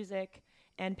Apple Music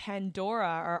and Pandora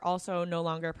are also no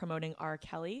longer promoting R.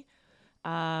 Kelly.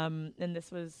 And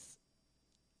this was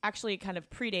actually kind of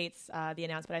predates the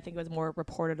announcement. I think it was more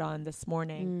reported on this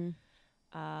morning.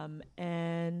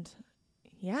 And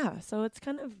yeah, so it's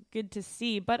kind of good to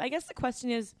see. But I guess the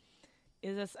question is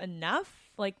this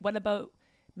enough? Like, what about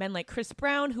men like Chris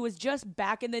Brown, who was just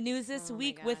back in the news this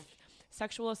week with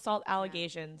sexual assault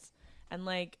allegations? And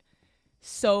like,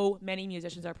 so many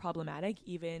musicians are problematic,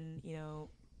 even, you know,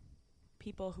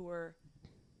 people who were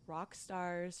rock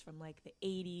stars from like the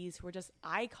 80s who were just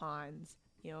icons,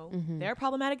 you know, they're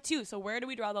problematic too. So where do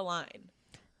we draw the line?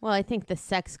 Well, I think the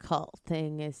sex cult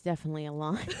thing is definitely a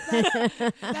line.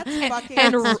 That's fucking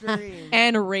extreme.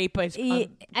 And rape is I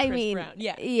Chris mean, Brown.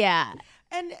 Yeah. Yeah.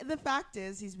 And the fact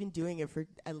is, he's been doing it for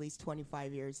at least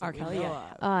 25 years. R. Kelly,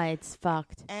 yeah. Oh, it's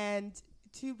fucked. And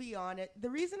to be honest, the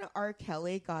reason R.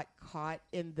 Kelly got caught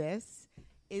in this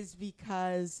is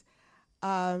because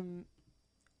of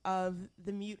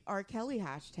the Mute R. Kelly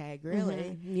hashtag,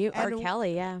 really. Mute R.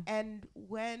 Kelly, yeah. And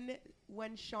when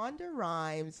Shonda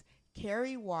Rhimes,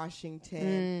 Kerry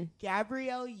Washington,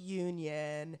 Gabrielle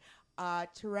Union,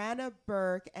 Tarana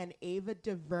Burke, and Ava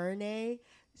DuVernay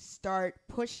start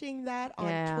pushing that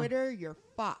on Twitter, you're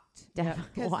fucked.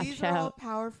 Because these are all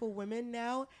powerful women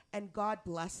now, and God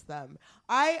bless them.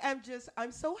 I'm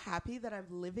so happy that I'm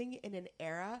living in an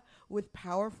era with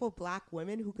powerful black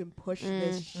women who can push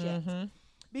this shit.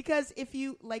 Because if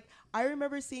you, like, I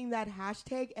remember seeing that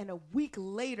hashtag, and a week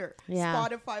later,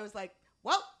 Spotify was like,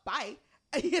 well, bye.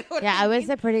 You know what I mean? It was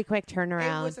a pretty quick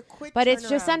turnaround. It was a quick But turnaround. it's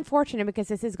just unfortunate because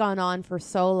this has gone on for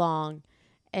so long.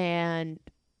 And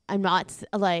I'm not,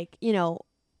 like, you know,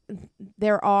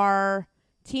 there are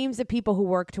teams of people who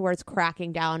work towards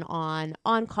cracking down on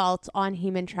cults, on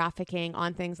human trafficking,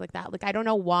 on things like that. Like, I don't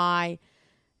know why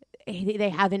they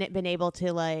haven't been able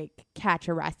to like catch,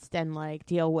 arrest, and like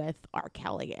deal with R.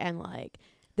 Kelly. And like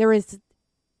there is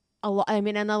a lot. I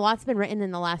mean, and a lot's been written in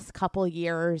the last couple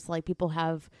years. Like people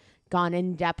have gone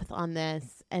in depth on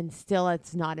this, and still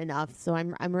it's not enough. So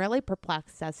I'm really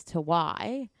perplexed as to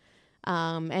why.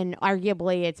 And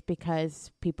arguably it's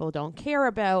because people don't care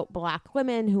about black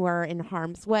women who are in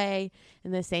harm's way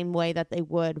in the same way that they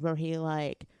would were he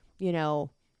like, you know,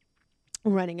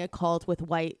 running a cult with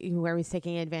where he's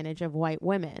taking advantage of white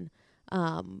women.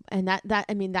 And that,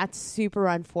 I mean, that's super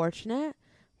unfortunate,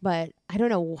 but I don't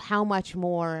know how much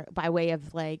more by way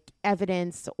of like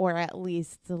evidence or at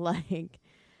least like,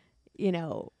 you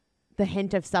know, the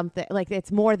hint of something. Like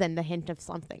it's more than the hint of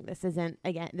something. This isn't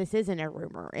a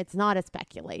rumor. It's not a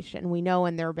speculation. We know,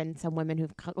 and there have been some women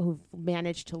who've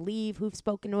managed to leave, who've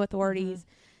spoken to authorities,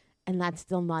 and that's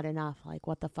still not enough. Like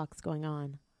what the fuck's going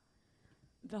on?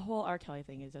 The whole R. Kelly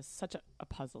thing is just such a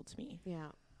puzzle to me. Yeah.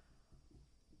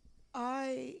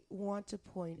 I want to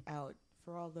point out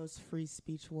for all those free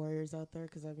speech warriors out there,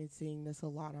 because I've been seeing this a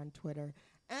lot on Twitter.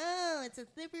 Oh, it's a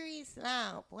slippery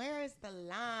slope. Where is the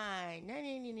line?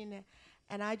 No.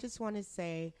 And I just want to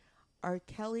say, R.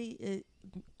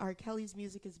 Kelly's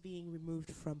music is being removed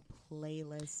from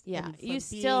playlists. Yeah, and you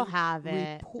still being have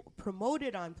it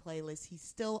promoted on playlists. He's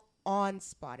still on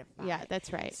Spotify. Yeah,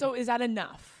 that's right. So is that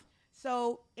enough?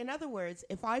 So, in other words,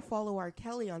 if I follow R.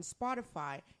 Kelly on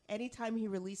Spotify, anytime he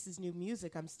releases new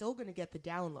music, I'm still going to get the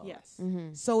downloads. Yes.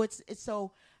 So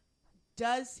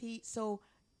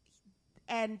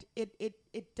and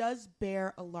it does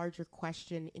bear a larger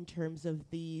question in terms of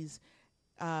these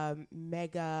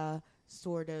mega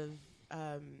sort of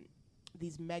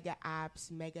these mega apps,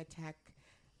 mega tech,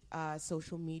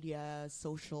 social media,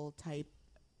 social type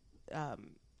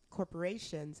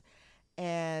corporations,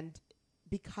 and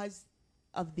because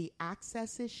of the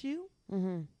access issue,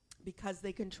 because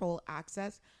they control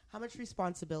access, how much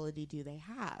responsibility do they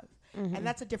have? And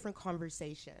that's a different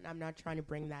conversation. I'm not trying to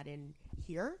bring that in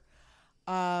here.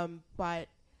 But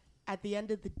at the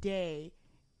end of the day,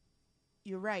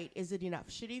 you're right. Is it enough?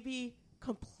 Should he be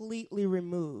completely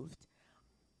removed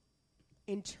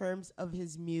in terms of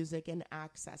his music and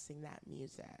accessing that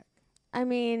music? I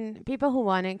mean, people who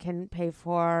want it can pay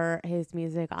for his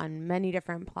music on many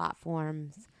different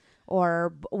platforms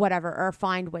or whatever, or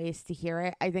find ways to hear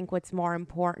it. I think what's more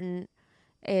important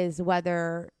is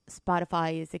whether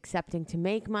Spotify is accepting to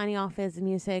make money off his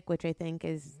music, which I think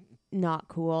is not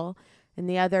cool. And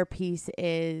the other piece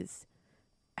is,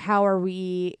 how are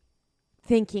we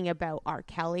thinking about R.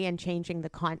 Kelly and changing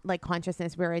the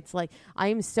consciousness, where it's like, I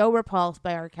am so repulsed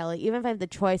by R. Kelly. Even if I had the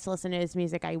choice to listen to his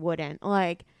music, I wouldn't.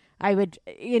 Like, I would,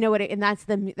 you know what? And that's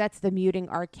the muting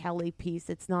R. Kelly piece.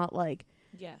 It's not like,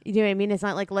 yeah, you know what I mean? It's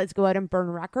not like, let's go out and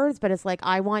burn records, but it's like,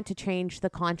 I want to change the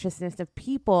consciousness of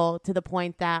people to the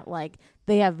point that like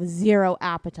they have zero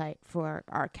appetite for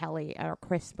R. Kelly or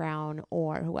Chris Brown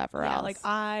or whoever else.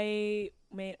 Like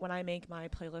when I make my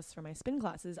playlists for my spin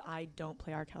classes, I don't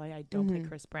play R. Kelly. I don't play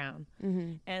Chris Brown.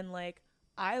 And like,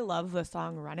 I love the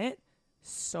song Run It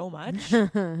so much.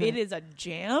 It is a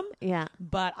jam. Yeah.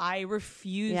 But I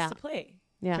refuse to play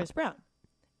Chris Brown.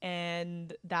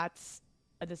 And that's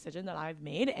a decision that I've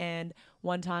made. And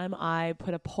one time I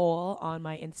put a poll on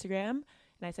my Instagram and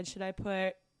I said, should I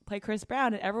play Chris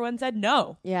Brown? And everyone said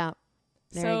no. Yeah.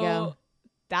 There you go.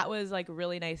 That was like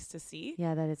really nice to see.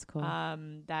 Yeah, that is cool.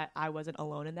 That I wasn't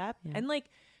alone in that. Yeah. And like,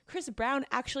 Chris Brown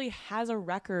actually has a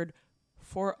record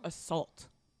for assault.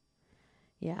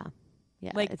 Yeah.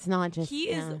 Yeah. Like, it's not just, he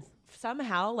is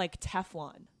somehow like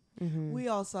Teflon. We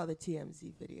all saw the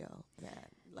TMZ video, man.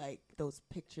 Like those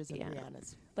pictures of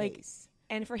Rihanna's face.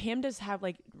 And for him to have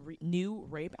like new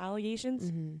rape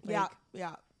allegations,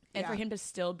 and for him to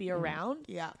still be around,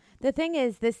 The thing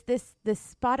is, this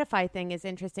Spotify thing is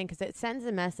interesting because it sends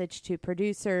a message to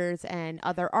producers and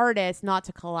other artists not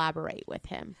to collaborate with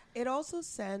him. It also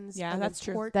sends an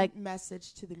important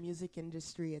message to the music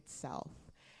industry itself,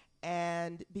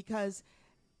 and because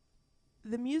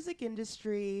the music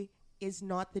industry is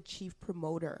not the chief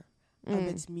promoter of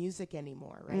its music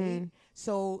anymore, right?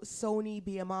 So Sony,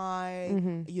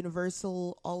 BMI,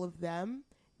 Universal, all of them,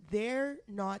 they're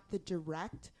not the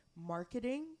direct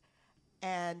marketing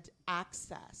and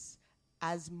access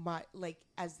as much like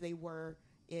as they were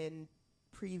in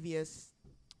previous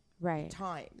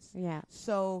times. Yeah.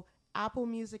 So Apple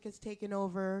Music has taken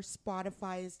over,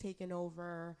 Spotify has taken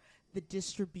over the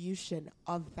distribution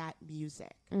of that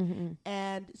music.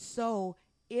 And so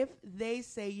if they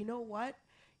say, you know what,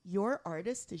 your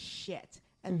artist is shit,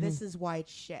 and this is why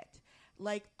it's shit.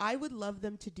 Like, I would love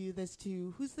them to do this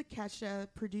to, who's the Kesha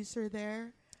producer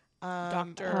there?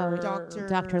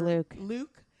 Dr. Luke.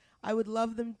 Luke. I would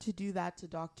love them to do that to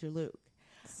Dr. Luke.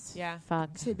 Yeah.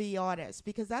 Fuck. To be honest,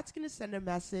 because that's going to send a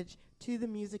message to the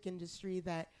music industry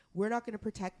that we're not going to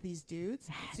protect these dudes.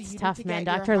 So It's you tough, need to man.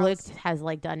 get Dr. your Luke house- has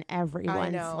like done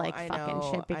everyone's fucking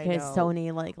shit because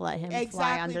Sony like let him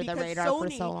fly under the radar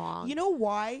Sony, for so long. You know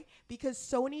why? Because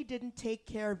Sony didn't take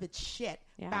care of its shit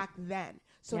back then.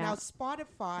 So now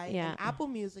Spotify and Apple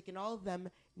Music and all of them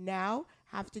now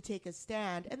have to take a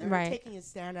stand, and they're not taking a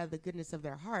stand out of the goodness of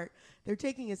their heart. They're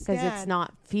taking a stand because it's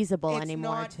not feasible it's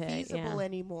anymore. Not feasible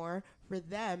anymore for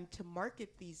them to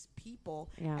market these people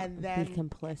and then be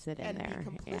complicit in there.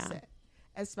 Be complicit,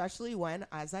 especially when,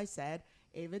 as I said,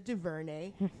 Ava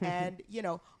DuVernay and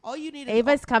all you need is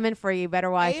Ava's coming for you.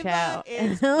 Better watch Ava out.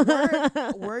 Is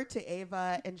word to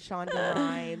Ava and Shonda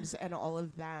Rhimes and all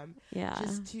of them. Yeah.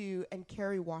 And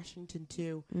Kerry Washington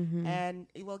too. And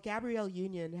Gabrielle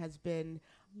Union has been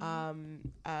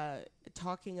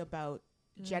talking about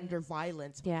gender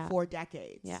violence for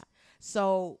decades. Yeah.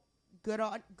 So good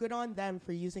on them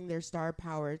for using their star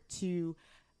power to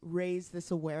raise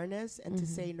this awareness and to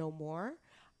say no more.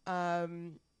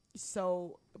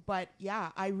 But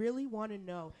I really want to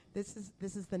know, this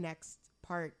is the next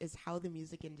part, is how the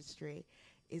music industry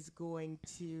is it going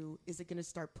to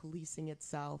start policing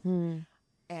itself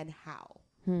and how?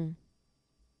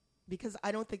 Because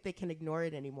I don't think they can ignore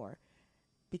it anymore,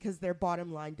 because their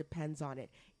bottom line depends on it.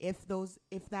 If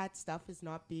that stuff is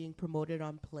not being promoted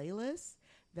on playlists,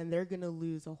 then they're going to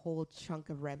lose a whole chunk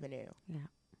of revenue. Yeah.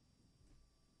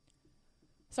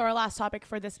 So our last topic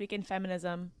for this week in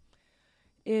feminism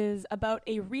is about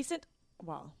a recent,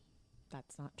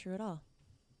 that's not true at all.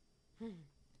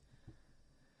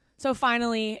 So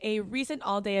finally, a recent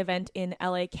all-day event in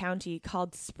LA County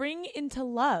called Spring into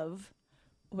Love,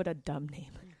 what a dumb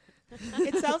name,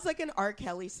 It sounds like an R.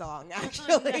 Kelly song,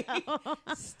 actually. Oh, no.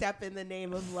 Step in the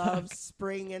name of love,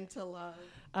 spring into love.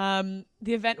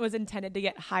 The event was intended to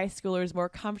get high schoolers more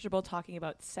comfortable talking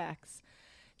about sex.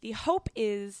 The hope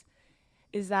is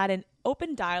that an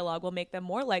open dialogue will make them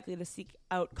more likely to seek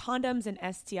out condoms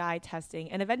and STI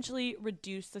testing and eventually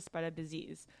reduce the spread of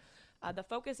disease. The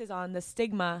focus on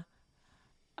stigma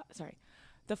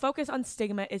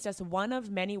is just one of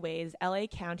many ways LA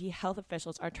County health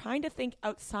officials are trying to think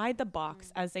outside the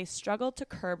box as they struggle to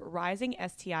curb rising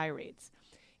STI rates.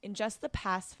 In just the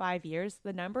past 5 years,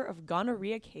 the number of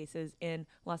gonorrhea cases in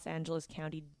Los Angeles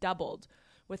County doubled,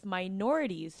 with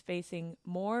minorities facing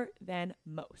more than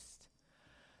most.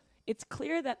 It's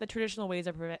clear that the traditional ways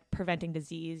of preventing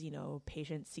disease,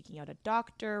 patients seeking out a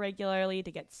doctor regularly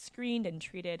to get screened and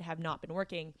treated, have not been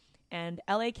working. And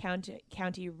LA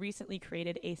County recently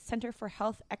created a Center for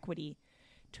Health Equity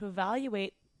to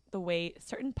evaluate the way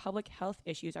certain public health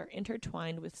issues are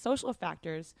intertwined with social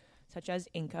factors such as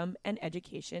income and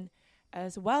education,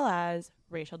 as well as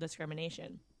racial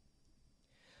discrimination.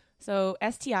 So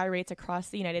STI rates across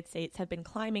the United States have been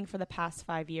climbing for the past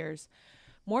 5 years.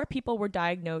 More people were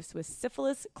diagnosed with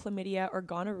syphilis, chlamydia, or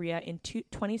gonorrhea in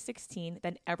 2016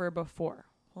 than ever before.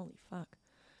 Holy fuck.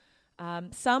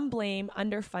 Some blame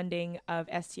underfunding of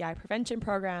STI prevention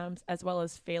programs as well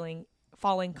as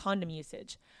falling condom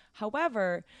usage.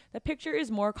 However, the picture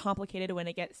is more complicated when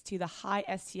it gets to the high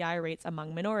STI rates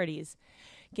among minorities.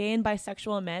 Gay and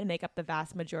bisexual men make up the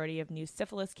vast majority of new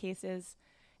syphilis cases.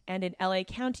 And in LA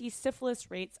County,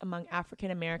 syphilis rates among African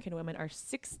American women are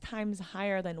 6 times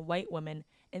higher than white women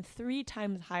and 3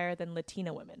 times higher than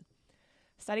Latina women.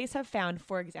 Studies have found,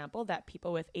 for example, that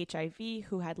people with HIV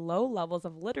who had low levels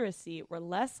of literacy were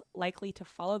less likely to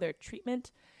follow their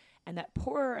treatment, and that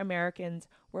poorer Americans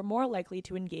were more likely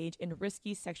to engage in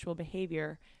risky sexual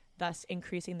behavior, thus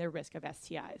increasing their risk of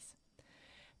STIs.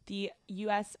 The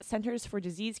U.S. Centers for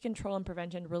Disease Control and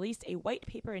Prevention released a white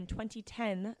paper in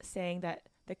 2010 saying that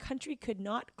the country could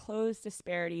not close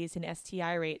disparities in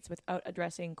STI rates without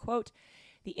addressing, quote,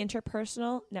 the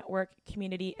interpersonal, network,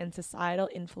 community, and societal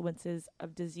influences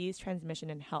of disease transmission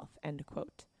and health, end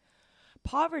quote.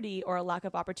 Poverty or a lack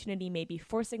of opportunity may be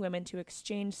forcing women to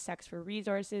exchange sex for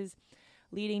resources,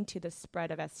 leading to the spread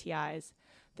of STIs.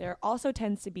 There also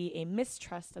tends to be a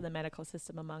mistrust of the medical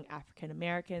system among African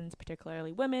Americans,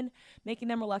 particularly women, making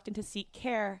them reluctant to seek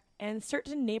care, and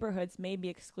certain neighborhoods may be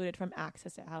excluded from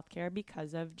access to healthcare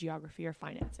because of geography or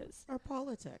finances. Or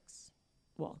politics.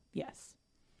 Well, yes.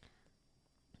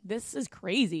 This is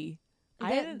crazy.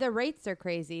 The rates are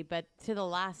crazy, but to the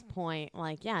last point,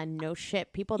 no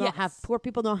shit. Poor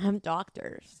people don't have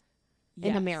doctors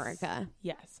in America.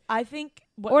 Yes. I think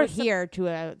here to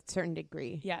a certain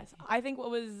degree. Yes. I think what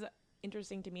was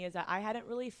interesting to me is that I hadn't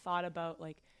really thought about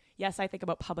yes, I think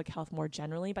about public health more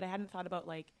generally, but I hadn't thought about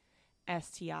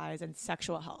STIs and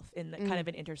sexual health in kind of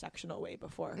an intersectional way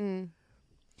before.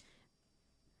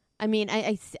 I mean,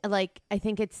 I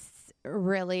think it's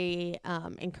really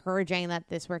encouraging that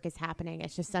this work is happening.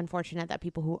 It's just unfortunate that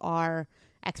people who are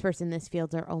experts in this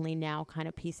field are only now kind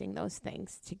of piecing those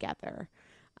things together.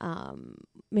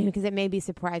 Because it may be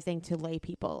surprising to lay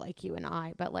people like you and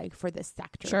I, but for this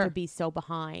sector to be so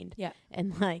behind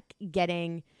and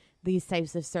getting these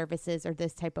types of services or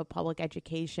this type of public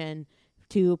education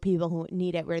to people who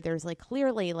need it, where there's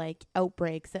clearly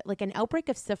outbreaks that an outbreak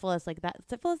of syphilis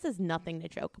syphilis is nothing to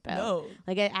joke about. No.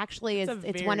 It actually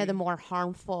it's one of the more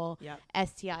harmful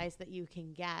STIs that you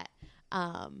can get.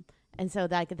 And so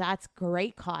that's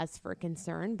great cause for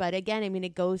concern. But again, I mean,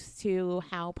 it goes to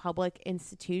how public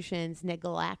institutions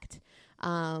neglect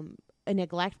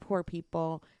poor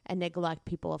people and neglect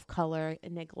people of color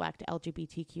and neglect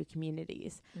LGBTQ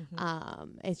communities.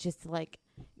 It's just they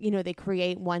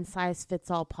create one size fits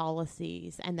all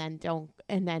policies and then don't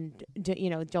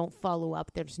follow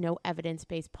up. There's no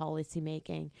evidence-based policy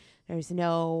making. There's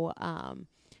no,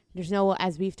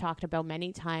 as we've talked about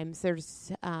many times,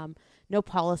 there's no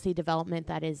policy development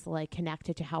that is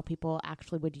connected to how people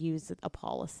actually would use a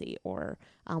policy or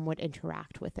would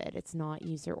interact with it. It's not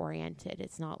user oriented.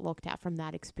 It's not looked at from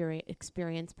that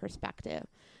experience perspective.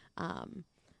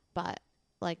 But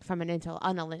from an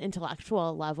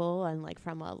intellectual level and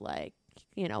from a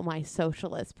my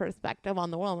socialist perspective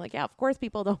on the world, I'm of course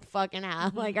people don't fucking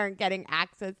have aren't getting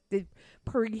access to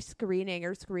pre-screening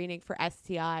or screening for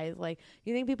STIs.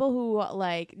 You think people who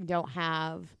don't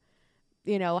have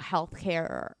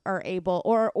healthcare are able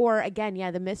or again,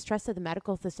 the mistrust of the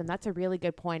medical system. That's a really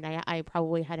good point. I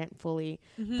probably hadn't fully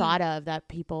thought of that.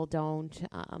 People don't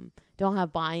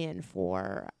have buy-in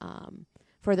for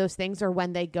for those things, or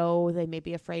when they go, they may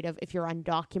be afraid of, if you're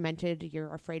undocumented,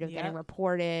 you're afraid of getting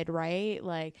reported, right?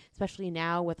 Like, especially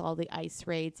now with all the ICE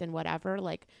raids and whatever,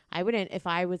 like I wouldn't, if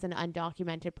I was an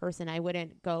undocumented person, I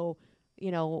wouldn't go,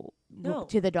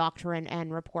 to the doctor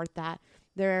and report that.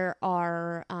 There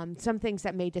are some things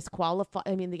that may disqualify.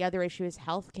 I mean, the other issue is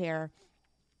healthcare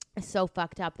is so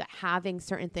fucked up that having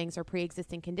certain things or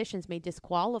pre-existing conditions may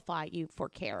disqualify you for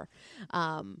care.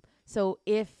 So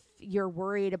if you're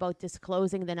worried about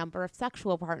disclosing the number of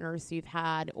sexual partners you've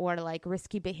had, or like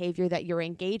risky behavior that you're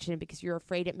engaged in because you're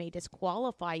afraid it may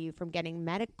disqualify you from getting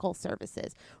medical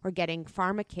services or getting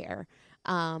pharmacare,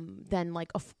 then like,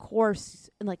 of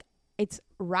course, like, it's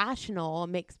rational, it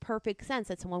makes perfect sense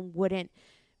that someone wouldn't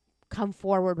come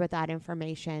forward with that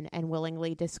information and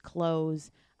willingly disclose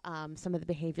some of the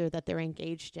behavior that they're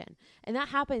engaged in. And that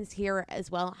happens here as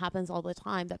well. It happens all the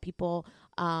time that people,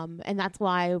 and that's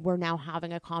why we're now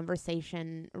having a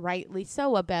conversation, rightly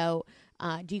so, about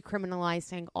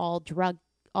decriminalizing all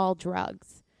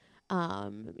drugs.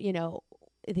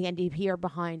 The NDP are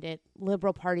behind it,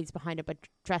 Liberal Party's behind it, but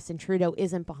Justin Trudeau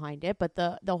isn't behind it. But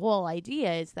the whole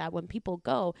idea is that when people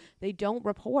go, they don't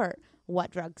report what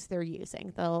drugs they're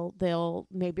using. They'll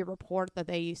maybe report that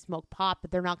they smoke pot, but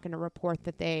they're not going to report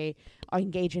that they are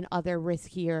engaged in other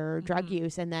riskier drug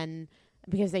use. And then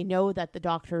because they know that the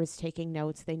doctor is taking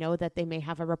notes, they know that they may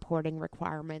have a reporting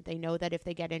requirement. They know that if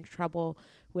they get in trouble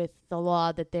with the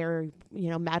law, that their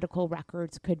medical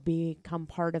records could become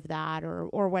part of that,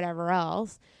 or whatever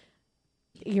else.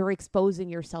 You're exposing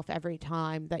yourself every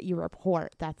time that you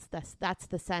report. That's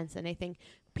the sense. And I think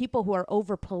people who are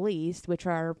over policed, which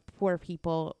are poor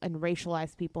people and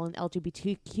racialized people and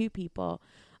LGBTQ people,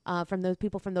 from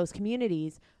those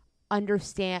communities,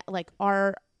 understand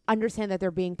that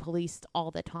they're being policed all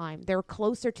the time. They're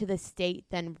closer to the state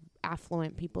than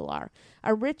affluent people are.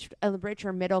 A rich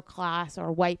or middle class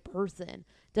or white person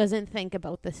doesn't think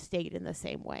about the state in the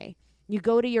same way. You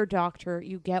go to your doctor,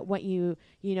 you get what you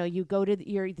go to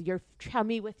your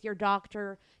chummy with your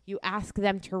doctor, you ask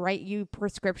them to write you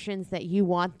prescriptions that you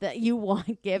want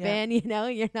given.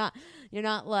 You're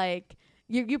not like,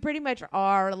 you pretty much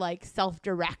are like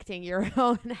self-directing your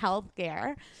own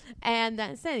healthcare. And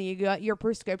that's it. You got your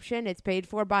prescription. It's paid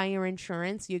for by your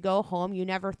insurance. You go home. You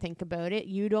never think about it.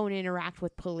 You don't interact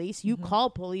with police. You call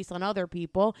police on other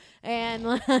people.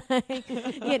 And,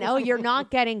 you're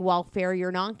not getting welfare.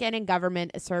 You're not getting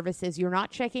government services. You're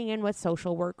not checking in with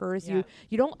social workers. Yeah.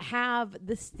 You don't have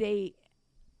the state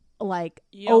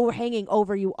hanging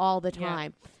over you all the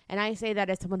time. Yeah. And I say that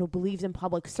as someone who believes in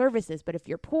public services, but if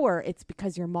you're poor, it's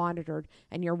because you're monitored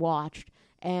and you're watched.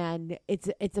 And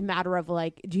it's a matter of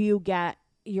do you get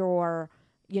your,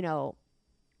 do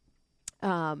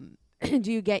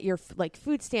you get your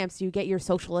food stamps? Do you get your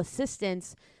social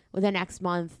assistance the next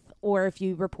month? Or if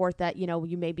you report that,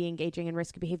 you may be engaging in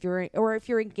risky behavior, or if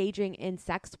you're engaging in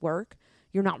sex work,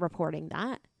 you're not reporting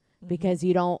that. Because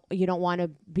you don't want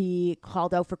to be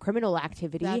called out for criminal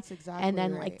activity. That's exactly and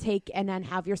then right. And then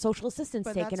have your social assistance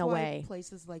taken away. Why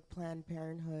places like Planned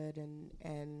Parenthood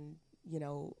and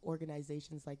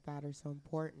organizations like that are so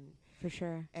important. For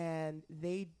sure. And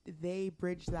they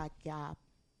bridge that gap.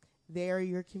 They are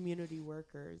your community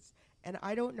workers. And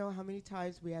I don't know how many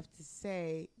times we have to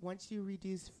say, once you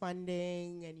reduce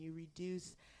funding and you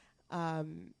reduce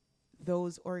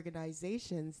those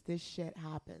organizations, this shit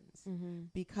happens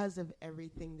because of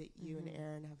everything that you and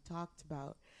Aaron have talked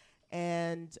about.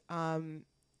 And,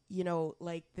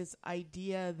 this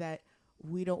idea that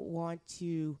we don't want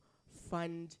to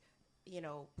fund,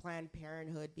 Planned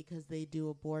Parenthood because they do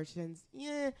abortions.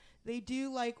 Yeah, they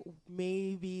do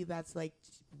maybe that's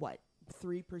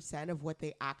 3% of what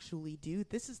they actually do.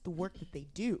 This is the work that they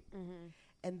do.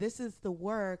 And this is the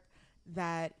work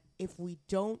that if we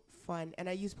don't fund, and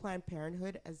I use Planned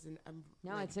Parenthood as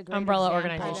it's a great umbrella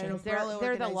organization.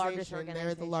 They're the largest organization.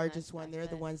 They're the largest one. They're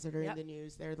the ones that are in the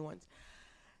news. They're the ones.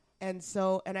 And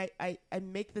so, and I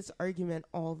make this argument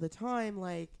all the time,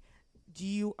 do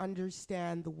you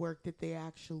understand the work that they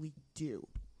actually do?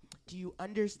 Do you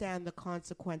understand the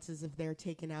consequences if they're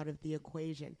taken out of the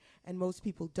equation? And most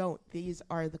people don't. These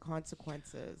are the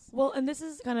consequences. Well, and this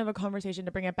is kind of a conversation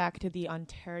to bring it back to the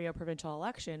Ontario provincial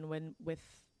election with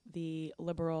the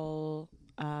Liberal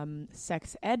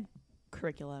sex ed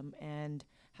curriculum and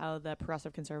how the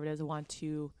progressive conservatives want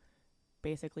to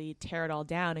basically tear it all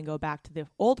down and go back to the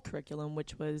old curriculum,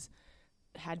 which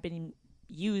had been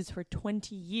used for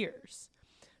 20 years.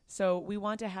 So we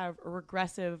want to have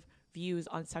regressive views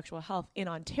on sexual health in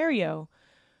Ontario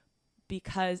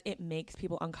because it makes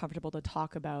people uncomfortable to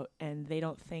talk about, and they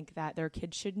don't think that their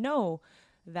kids should know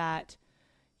that,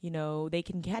 they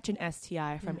can catch an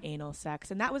STI from anal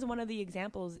sex. And that was one of the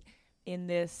examples in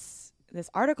this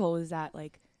article, is that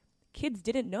like kids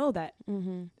didn't know that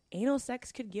anal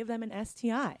sex could give them an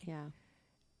STI. Yeah.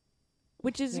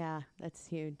 Which is that's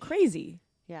huge. Crazy.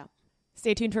 Yeah.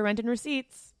 Stay tuned for Rent and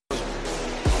Receipts.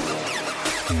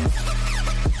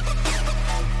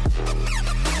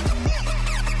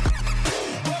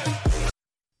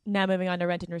 Now moving on to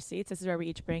Rent and Receipts. This is where we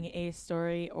each bring a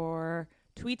story or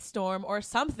tweet storm or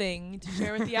something to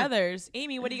share with the others.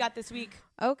 Amy, what do you got this week?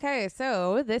 Okay,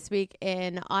 so this week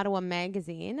in Ottawa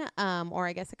Magazine, or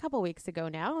I guess a couple weeks ago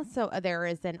now, so there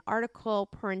is an article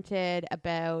printed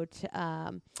about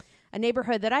a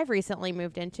neighborhood that I've recently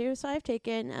moved into. So I've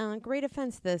taken great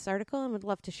offense to this article and would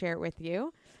love to share it with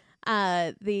you.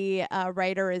 The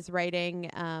writer is writing,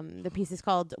 the piece is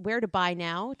called Where to Buy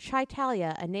Now,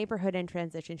 Chitalia, a Neighborhood in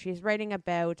Transition. She's writing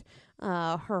about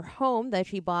her home that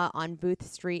she bought on Booth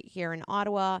Street here in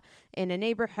Ottawa in a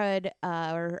neighborhood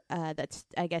that's,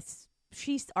 I guess,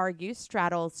 she argues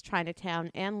straddles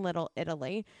Chinatown and Little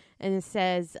Italy, and it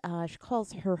says, she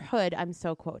calls her hood, I'm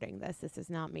so quoting this is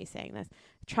not me saying this,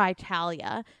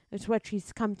 Chitalia. It's what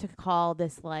she's come to call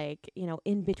this, like,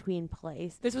 in-between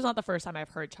place. This was not the first time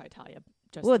I've heard Chitalia.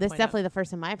 Well, this is definitely the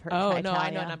first time I've heard Chitalia. Oh, no, I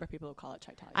know a number of people who call it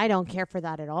Chitalia. I don't care for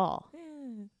that at all.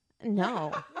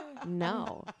 No.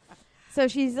 So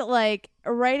she's like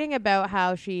writing about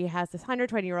how she has this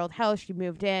 120-year-old house. She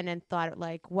moved in and thought,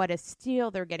 like, what a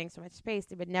steal. They're getting so much space.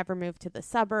 They would never move to the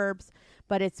suburbs.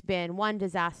 But it's been one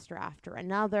disaster after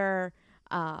another.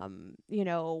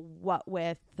 What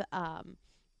with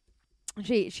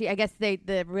she I guess the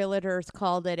realtors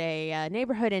called it a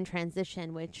neighborhood in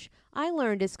transition, which I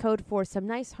learned is code for some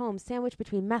nice homes sandwiched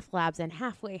between meth labs and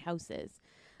halfway houses.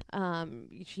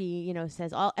 She,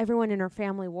 says everyone in her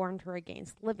family warned her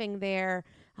against living there,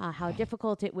 how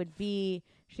difficult it would be.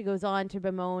 She goes on to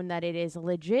bemoan that it is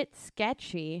legit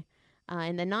sketchy.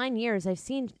 In the 9 years I've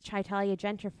seen Chitalia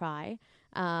gentrify,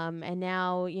 and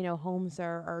now, homes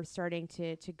are starting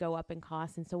to go up in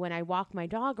cost. And so when I walk my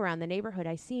dog around the neighborhood,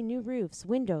 I see new roofs,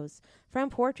 windows,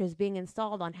 front porches being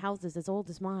installed on houses as old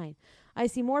as mine. I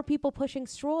see more people pushing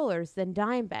strollers than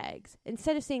dime bags.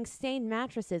 Instead of seeing stained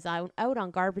mattresses out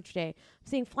on garbage day, I'm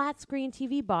seeing flat screen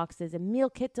TV boxes and meal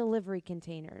kit delivery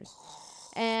containers.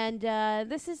 And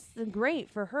this is great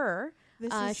for her.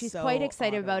 She's so quite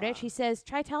excited about it. She says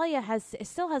Chitalia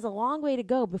still has a long way to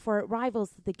go before it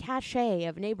rivals the cachet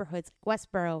of neighborhoods like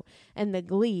Westboro and the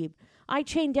Glebe. I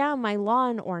chain down my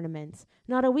lawn ornaments.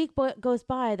 Not a week goes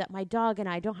by that my dog and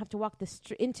I don't have to walk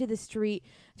into the street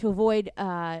to avoid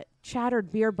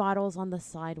shattered beer bottles on the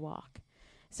sidewalk.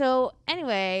 So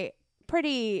anyway,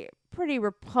 pretty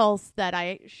repulsed that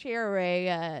I share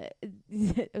I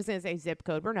was going to say zip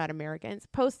code. We're not Americans.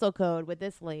 Postal code with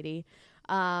this lady.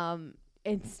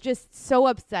 It's just so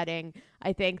upsetting.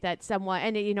 I think that someone,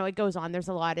 and it goes on. There's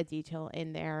a lot of detail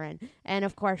in there, and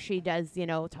of course she does,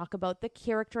 talk about the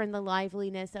character and the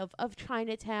liveliness of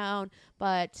Chinatown,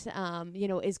 but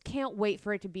can't wait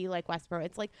for it to be like Westboro.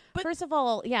 It's like, first of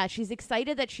all, she's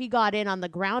excited that she got in on the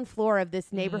ground floor of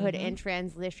this neighborhood in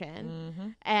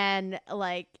transition, and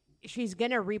like, she's going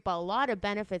to reap a lot of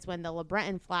benefits when the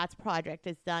LeBreton Flats project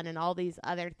is done and all these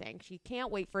other things. She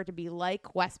can't wait for it to be like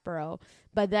Westboro,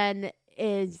 but then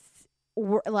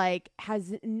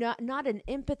has not an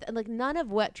empathy, like none of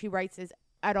what she writes is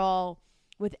at all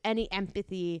with any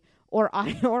empathy or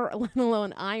let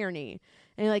alone irony,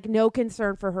 and like no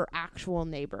concern for her actual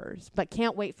neighbors, but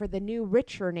can't wait for the new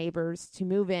richer neighbors to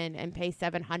move in and pay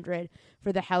 $700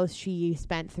 for the house she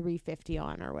spent $350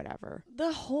 on or whatever.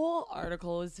 The whole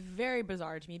article was very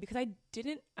bizarre to me because I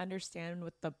didn't understand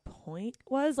what the point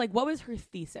was. Like, what was her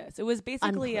thesis? It was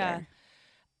basically a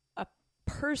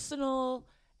personal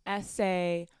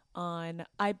essay on,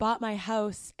 I bought my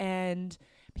house and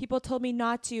people told me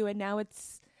not to, and now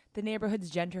the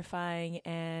neighborhood's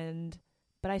gentrifying,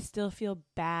 but I still feel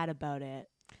bad about it.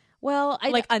 Well,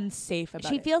 unsafe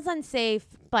about it. She feels unsafe,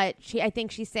 but I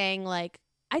think she's saying, like,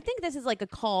 I think this is like a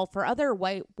call for other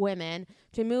white women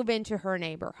to move into her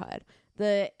neighborhood.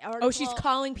 She's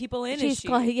calling people in.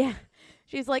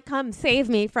 She's like, come save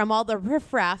me from all the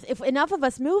riffraff. If enough of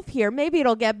us move here, maybe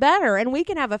it'll get better and we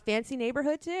can have a fancy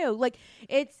neighborhood too. Like,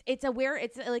 it's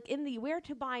like in the Where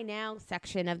to Buy Now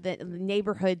section of the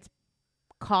neighborhoods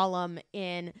column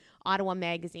in Ottawa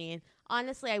Magazine.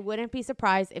 Honestly, I wouldn't be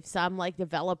surprised if some like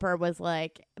developer was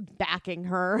like backing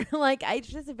her. Like, it's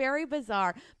just very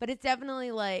bizarre, but it's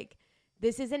definitely like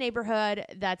this is a neighborhood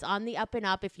that's on the up and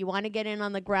up. If you want to get in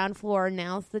on the ground floor,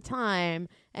 now's the time.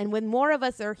 And when more of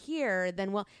us are here,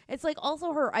 then it's like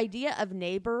also her idea of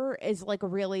neighbor is like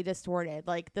really distorted.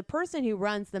 Like the person who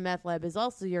runs the meth lab is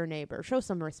also your neighbor. Show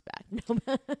some respect.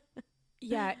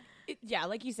 Yeah.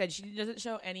 Like you said, she doesn't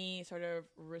show any sort of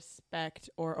respect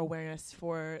or awareness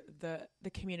for the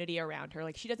community around her.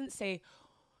 Like she doesn't say,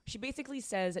 she basically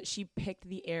says that she picked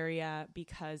the area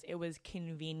because it was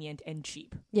convenient and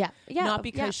cheap. Yeah. Not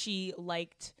because she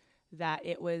liked that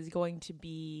it was going to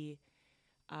be,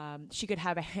 she could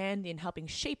have a hand in helping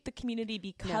shape the community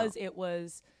because it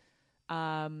was,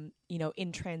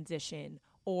 in transition,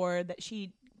 or that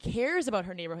she cares about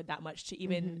her neighborhood that much to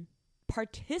even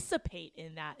participate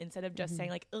in that instead of just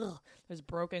saying like, ugh, there's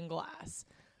broken glass.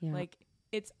 Yeah. Like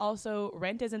it's also,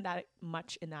 rent isn't that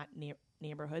much in that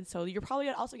neighborhood, so you're probably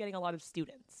also getting a lot of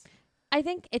students. I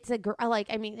think it's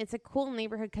it's a cool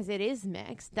neighborhood because it is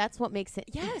mixed. That's what makes it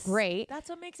great. That's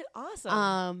what makes it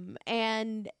awesome.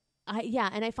 And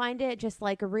I find it just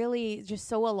like really just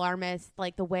so alarmist,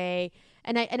 like the way,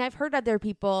 and I've heard other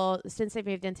people since I've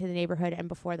moved into the neighborhood and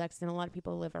before that, because a lot of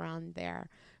people live around there,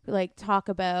 who like talk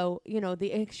about,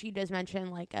 she does mention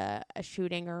like a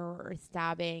shooting or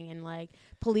stabbing and like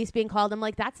police being called. I'm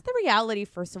like, that's the reality,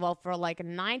 first of all, for like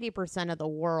 90% of the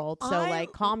world. So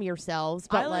like calm yourselves.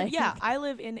 But I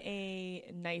live in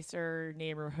a nicer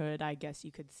neighborhood, I guess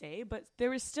you could say, but there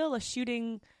was still a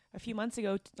shooting a few months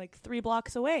ago, like 3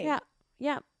 blocks away.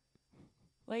 Yeah.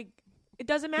 Like, it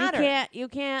doesn't matter. You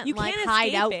can't like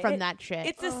hide out from that shit.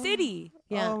 It's a city.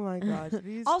 Yeah. Oh my gosh.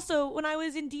 Also, when I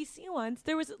was in DC once,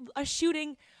 there was a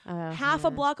shooting half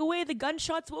a block away. The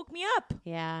gunshots woke me up.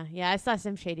 Yeah. I saw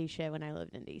some shady shit when I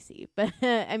lived in DC. But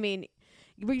I mean,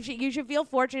 you should feel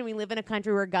fortunate we live in a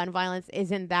country where gun violence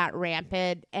isn't that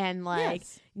rampant, and like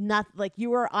not like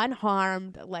you were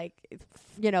unharmed. Like,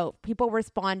 people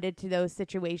responded to those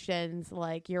situations.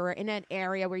 Like you're in an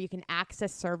area where you can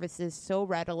access services so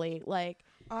readily. Like,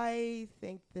 I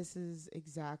think this is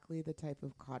exactly the type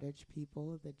of cottage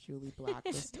people that Julie Black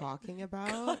was talking about.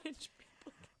 Cottage people.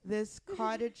 This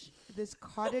cottage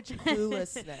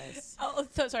cluelessness. Oh,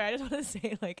 so sorry. I just want to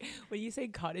say, like, when you say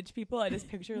cottage people, I just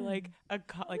picture like a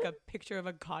picture of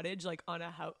a cottage, like on a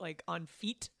house, like on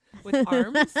feet with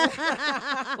arms.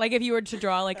 Like if you were to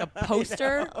draw like a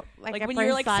poster, like when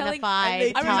you're like selling, and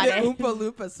they do the Oompa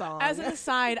Loompa song. As an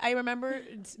aside, I remember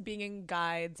being in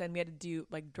guides and we had to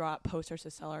draw up posters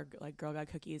to sell our like Girl Guide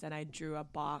cookies, and I drew a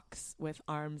box with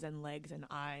arms and legs and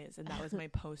eyes, and that was my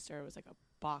poster. It was like a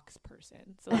box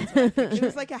person. So that's what it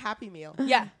was like a Happy Meal.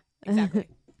 Yeah, exactly.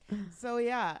 So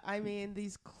yeah, I mean,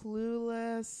 these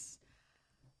clueless,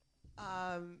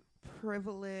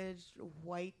 privileged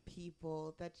white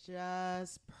people that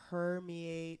just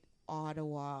permeate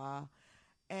Ottawa,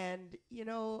 and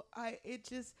the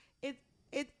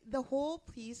whole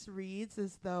piece reads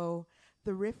as though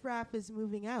the riffraff is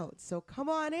moving out, so come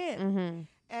on in.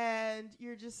 And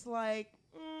you're just like,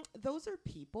 those are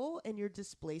people, and you're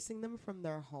displacing them from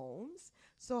their homes.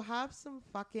 So have some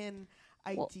fucking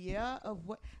idea of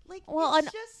what, like,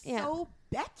 it's just so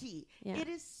Becky. Yeah. It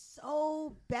is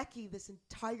so Becky, this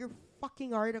entire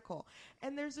fucking article.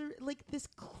 And there's this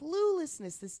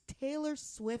cluelessness, this Taylor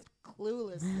Swift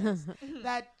cluelessness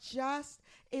that just,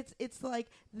 it's like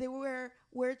where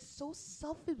it's so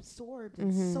self-absorbed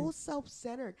and so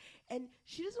self-centered. And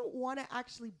she doesn't want to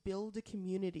actually build a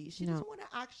community. She doesn't want to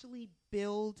actually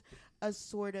build a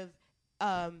sort of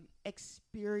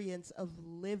experience of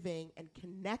living and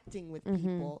connecting with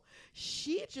people.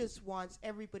 She just wants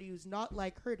everybody who's not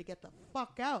like her to get the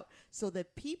fuck out, so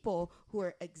that people who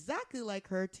are exactly like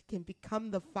her can become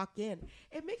the fuck in.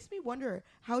 It makes me wonder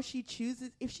how she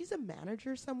chooses. If she's a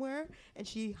manager somewhere and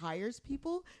she hires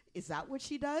people, is that what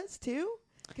she does too?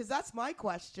 Because that's my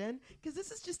question. Because this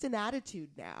is just an attitude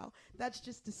now. That's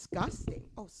just disgusting.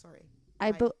 Oh, sorry.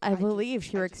 I believe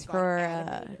she works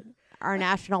for our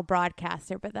national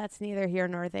broadcaster, but that's neither here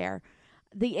nor there.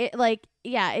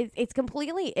 It's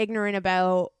completely ignorant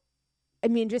about,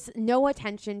 just no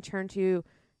attention turned to,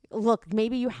 look,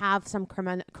 maybe you have some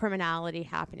criminality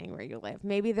happening where you live.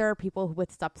 Maybe there are people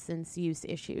with substance use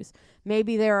issues.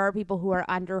 Maybe there are people who are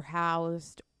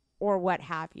underhoused or what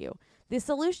have you. The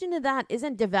solution to that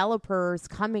isn't developers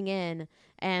coming in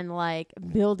and like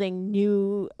building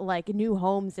new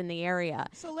homes in the area.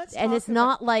 So it's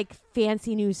not like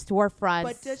fancy new storefronts.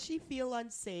 But does she feel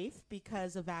unsafe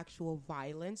because of actual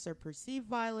violence or perceived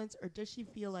violence, or does she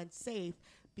feel unsafe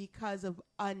because of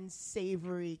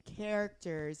unsavory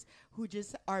characters who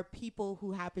just are people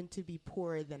who happen to be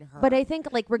poorer than her. But I think,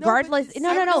 like, regardless,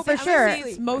 no, for I would sure. say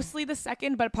it's mostly the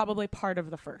second, but probably part of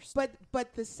the first.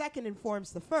 But the second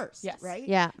informs the first, Yes. right?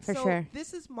 Yeah, for so sure.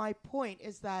 This is my point: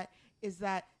 is that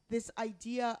this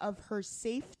idea of her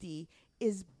safety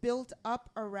is built up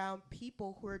around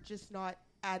people who are just not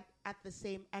at the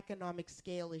same economic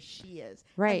scale as she is.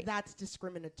 Right. And that's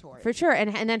discriminatory. For sure.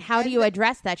 And then how do you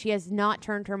address that? She has not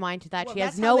turned her mind to that. Well, She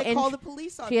has that's no how they call the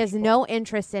police on She has people. no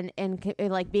interest in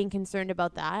like being concerned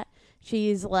about that.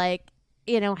 She's like,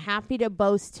 you know, happy to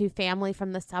boast to family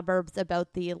from the suburbs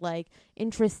about the like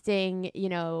interesting, you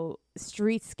know,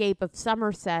 streetscape of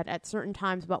Somerset at certain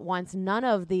times, but wants none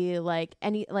of the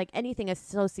anything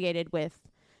associated with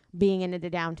being in the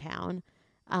downtown.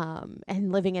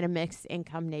 And living in a mixed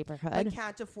income neighborhood. But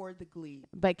can't afford the glebe.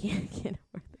 But can't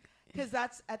afford the Because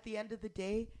that's, at the end of the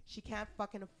day, she can't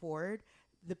fucking afford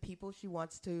the people she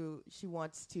wants to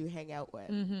hang out with.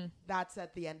 Mm-hmm. That's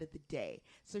at the end of the day.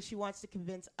 So she wants to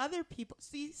convince other people.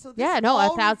 See, so this Yeah, no,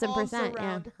 all 1,000%, revolves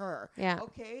around her. Yeah.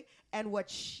 Okay, and what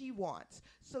she wants.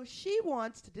 So she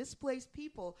wants to displace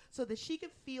people so that she can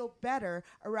feel better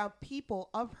around people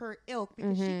of her ilk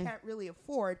because she can't really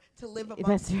afford to live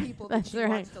amongst That's people that she right.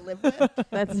 wants to live with.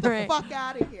 That's Get the right. fuck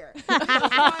out of here. That's why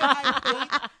I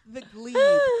hate the glebe.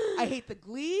 I hate the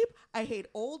glebe. I hate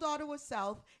old Ottawa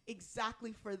South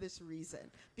exactly for this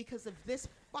reason. Because of this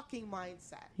fucking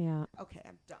mindset. Yeah. Okay,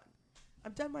 I'm done.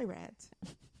 I'm done my rant.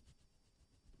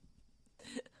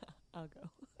 I'll go.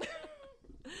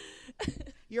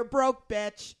 You're broke,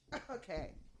 bitch.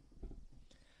 Okay.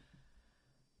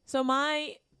 So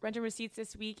my rental receipts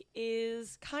this week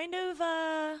is kind of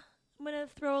I'm gonna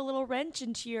throw a little wrench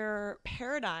into your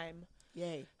paradigm.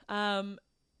 Yay.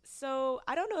 So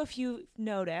I don't know if you've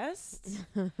noticed,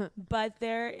 but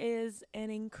there is an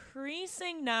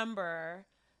increasing number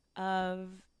of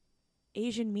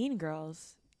Asian mean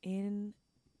girls in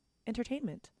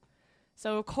entertainment.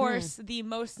 So, of course, the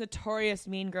most notorious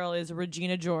mean girl is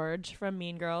Regina George from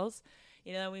Mean Girls.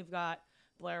 You know, we've got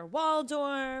Blair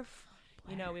Waldorf.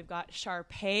 You know, we've got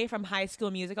Sharpay from High School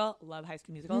Musical. Love High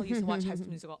School Musical. Used to watch High School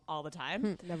Musical all the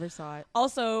time. Never saw it.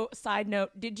 Also, side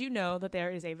note, did you know that there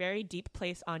is a very deep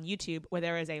place on YouTube where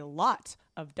there is a lot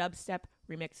of dubstep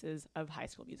remixes of High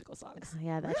School Musical songs?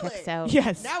 Yeah, that Really? checks out.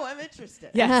 Yes. Now I'm interested.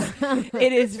 Yes.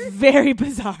 It is very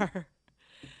bizarre.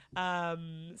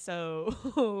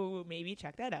 So maybe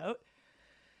check that out.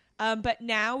 But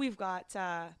now we've got,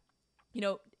 you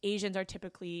know, Asians are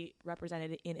typically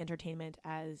represented in entertainment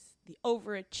as the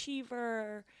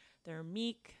overachiever. They're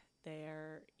meek.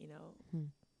 They're, you know,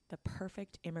 the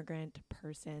perfect immigrant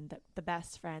person, the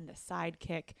best friend, the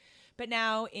sidekick. But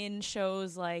now in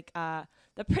shows like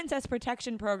the Princess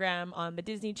Protection Program on the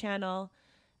Disney Channel,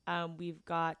 we've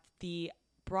got the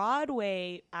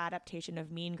Broadway adaptation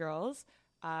of Mean Girls,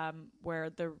 where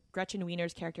the Gretchen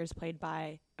Wiener's character is played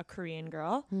by a Korean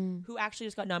girl who actually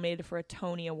just got nominated for a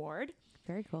Tony Award.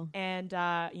 Very cool. And,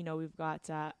 you know, we've got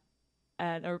a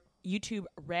YouTube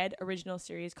Red original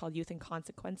series called Youth and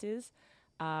Consequences,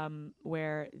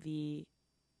 where the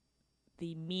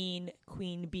mean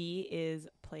Queen Bee is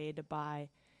played by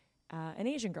an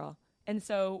Asian girl. And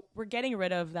so we're getting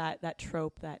rid of that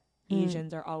trope that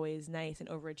Asians are always nice and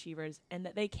overachievers, and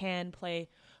that they can play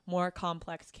more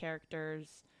complex characters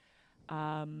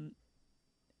that,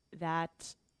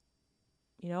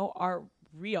 you know, are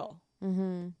real.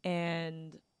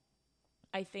 And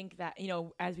I think that, you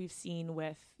know, as we've seen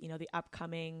with, you know, the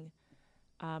upcoming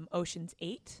Ocean's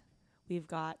 8, we've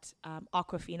got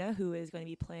Awkwafina, who is going to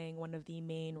be playing one of the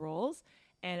main roles.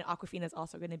 And Awkwafina is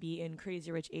also going to be in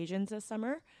Crazy Rich Asians this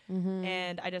summer.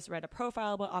 And I just read a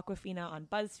profile about Awkwafina on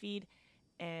BuzzFeed.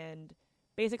 And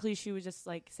basically she was just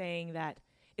like saying that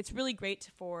it's really great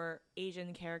for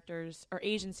Asian characters or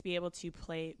Asians to be able to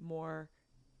play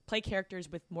characters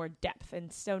with more depth.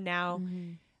 And so now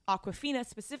Awkwafina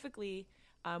specifically,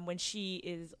 when she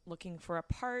is looking for a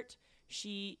part,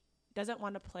 she doesn't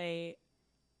want to play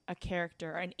a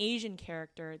character or an Asian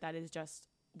character that is just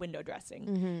window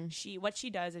dressing. What she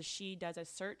does is she does a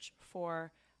search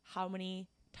for how many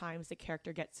times the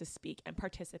character gets to speak and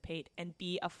participate and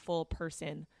be a full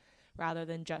person rather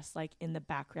than just like in the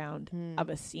background of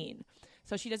a scene.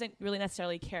 So she doesn't really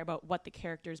necessarily care about what the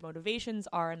character's motivations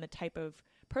are and the type of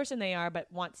person they are,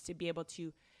 but wants to be able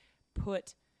to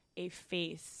put a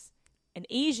face, an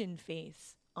Asian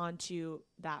face, onto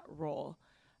that role.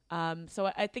 So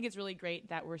I think it's really great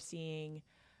that we're seeing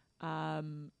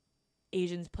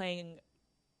Asians playing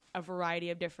a variety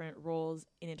of different roles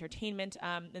in entertainment.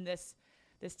 And this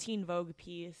Teen Vogue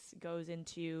piece goes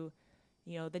into,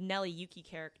 you know, the Nelly Yuki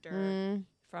character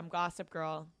from Gossip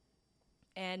Girl,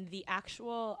 and the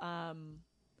actual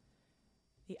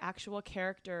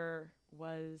character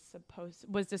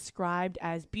was described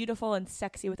as beautiful and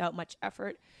sexy without much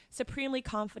effort, supremely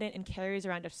confident, and carries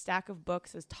around a stack of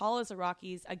books as tall as the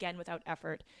Rockies, again without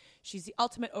effort. She's the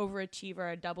ultimate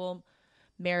overachiever, a double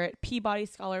merit Peabody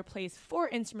scholar, plays 4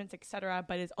 instruments, etc.,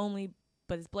 but is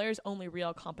Blair's only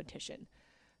real competition.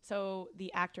 So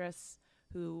the actress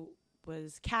who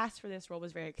was cast for this role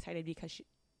was very excited because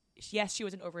she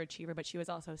was an overachiever, but she was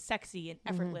also sexy and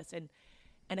effortless and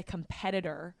a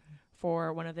competitor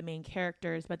for one of the main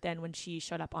characters. But then when she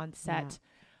showed up on set,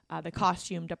 the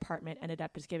costume department ended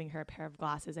up just giving her a pair of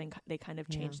glasses, and they kind of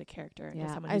changed the character into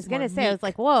someone. I was gonna say, I was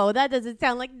like, whoa, that doesn't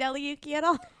sound like Nelly Yuki at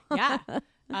all. Yeah.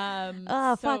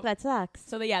 Fuck, that sucks.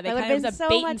 So they kind of was a so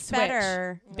bait much and switch.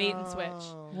 better. Bait and switch.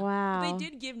 Wow. But they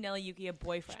did give Nelly Yuki a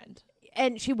boyfriend.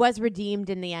 And she was redeemed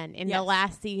in the end. In the Yes.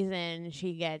 last season,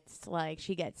 she gets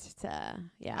to,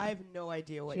 I have no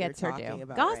idea what she you're gets her talking due.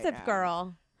 about. Gossip right now.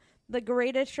 Girl, the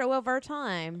greatest show of our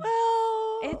time.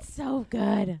 Well, It's so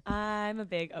good. I'm a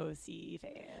big OC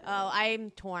fan. Oh,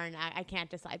 I'm torn. I can't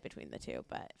decide between the two,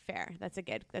 but fair. That's a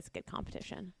good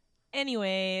competition.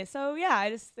 Anyway, so yeah, I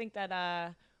just think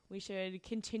that we should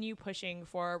continue pushing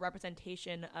for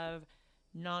representation of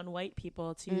non-white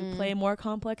people to play more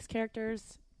complex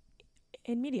characters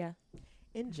in media.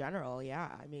 In general, yeah.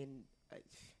 I mean,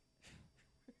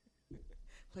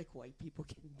 like white people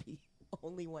can be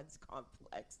only ones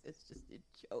complex. It's just a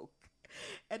joke.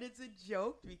 And it's a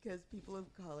joke because people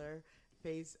of color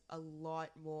face a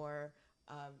lot more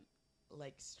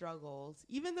like struggles,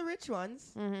 even the rich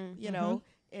ones, you know,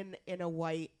 in a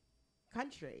white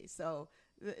country. So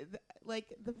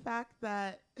like the fact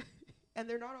that and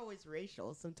they're not always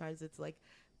racial. Sometimes it's like,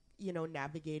 you know,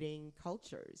 navigating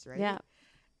cultures, right? Yeah.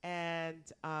 And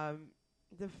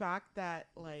the fact that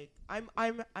like I'm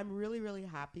really, really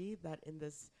happy that in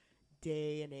this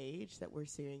day and age that we're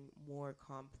seeing more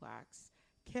complex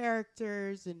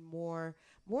characters and more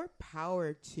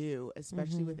power too,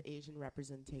 especially with Asian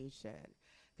representation.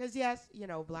 Because yes, you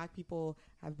know, Black people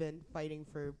have been fighting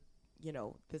for, you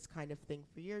know, this kind of thing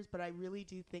for years, but I really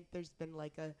do think there's been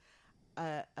like a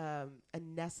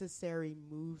necessary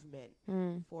movement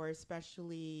for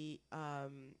especially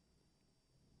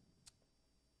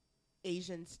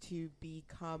Asians to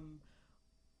become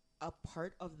a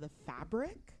part of the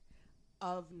fabric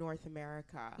of North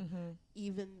America,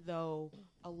 even though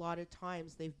a lot of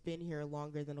times they've been here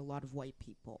longer than a lot of white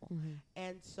people.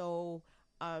 And so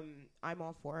I'm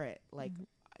all for it. Like,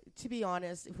 to be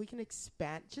honest, if we can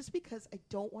expand, just because I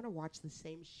don't want to watch the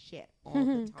same shit all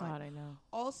the time. God, I know.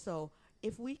 Also,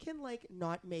 if we can like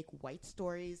not make white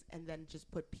stories and then just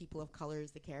put people of color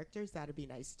as the characters, that'd be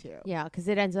nice too. Yeah, because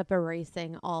it ends up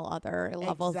erasing all other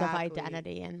levels of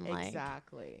identity and like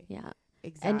exactly. Yeah.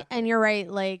 Exactly. And you're right.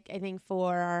 Like I think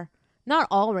for not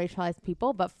all racialized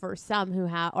people, but for some who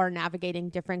are navigating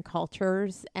different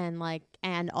cultures and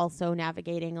also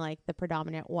navigating like the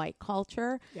predominant white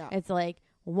culture, it's like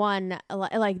one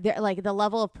like the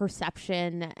level of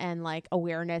perception and like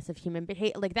awareness of human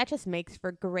behavior, like that just makes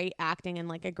for great acting and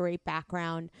like a great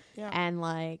background and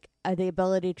like the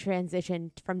ability to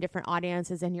transition from different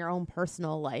audiences in your own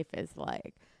personal life is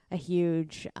like a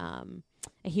huge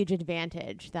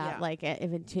advantage that like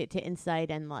even to insight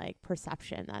and like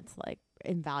perception that's like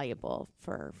invaluable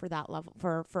for that level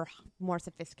for more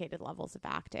sophisticated levels of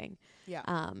acting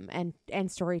and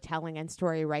storytelling and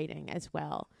story writing as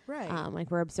well, right?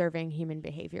 Like we're observing human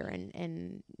behavior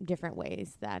in different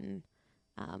ways than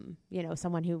you know,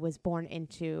 someone who was born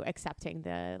into accepting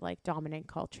the like dominant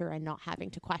culture and not having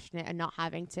to question it and not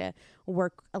having to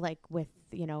work like with,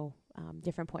 you know,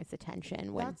 different points of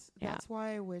tension. That's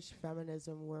why I wish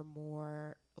feminism were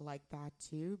more like that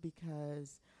too,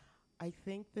 because I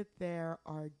think that there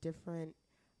are different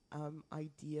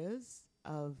ideas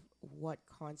of what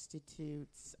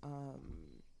constitutes,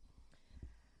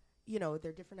 you know, there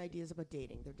are different ideas about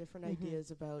dating. There are different ideas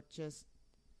about just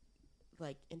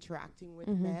like interacting with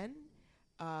men.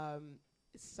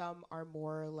 Some are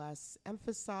more or less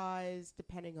emphasized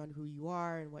depending on who you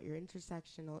are and what your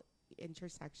intersections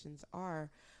are,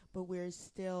 but we're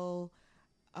still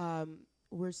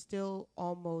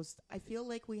almost, I feel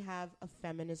like we have a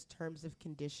feminist terms of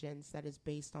conditions that is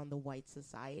based on the white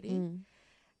society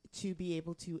to be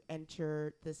able to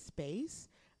enter the space,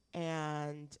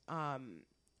 and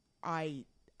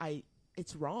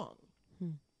it's wrong.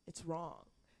 It's wrong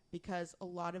because a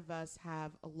lot of us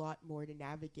have a lot more to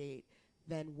navigate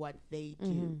than what they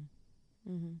do.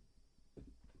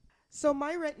 So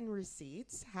my written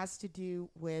receipts has to do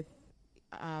with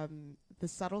the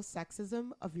subtle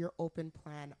sexism of your open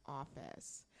plan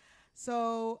office.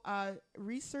 So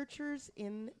researchers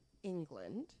in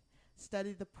England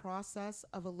studied the process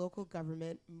of a local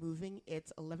government moving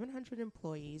its 1,100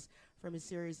 employees from a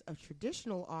series of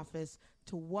traditional office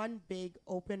to one big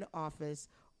open office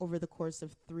over the course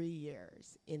of 3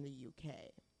 years in the UK.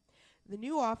 The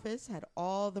new office had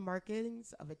all the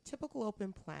markings of a typical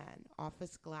open plan: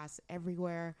 office glass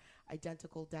everywhere,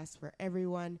 identical desks for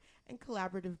everyone, and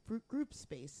collaborative group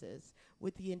spaces,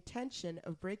 with the intention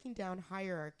of breaking down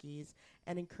hierarchies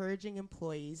and encouraging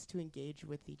employees to engage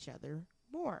with each other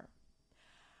more.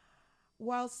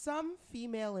 While some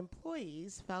female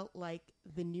employees felt like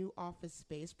the new office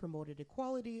space promoted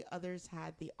equality, others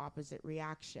had the opposite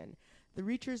reaction.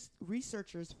 The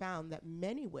researchers found that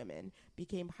many women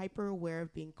became hyper-aware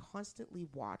of being constantly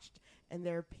watched and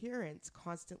their appearance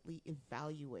constantly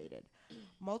evaluated.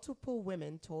 Multiple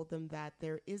women told them that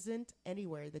there isn't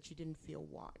anywhere that you didn't feel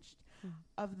watched.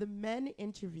 Of the men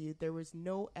interviewed, there was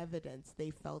no evidence they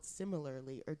felt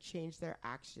similarly or changed their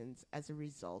actions as a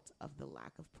result of the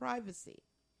lack of privacy.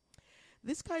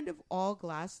 This kind of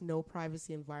all-glass,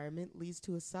 no-privacy environment leads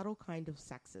to a subtle kind of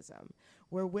sexism,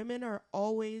 where women are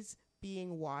always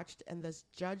being watched and thus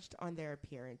judged on their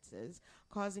appearances,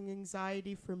 causing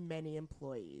anxiety for many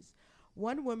employees.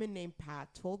 One woman named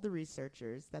Pat told the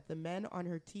researchers that the men on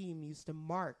her team used to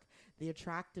mark the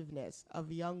attractiveness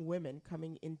of young women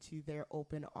coming into their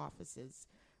open offices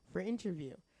for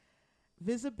interview.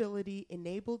 Visibility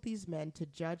enabled these men to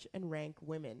judge and rank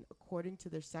women according to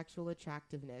their sexual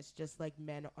attractiveness, just like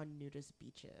men on nudist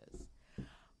beaches.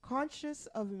 Conscious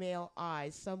of male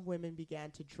eyes, some women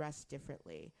began to dress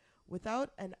differently.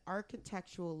 Without an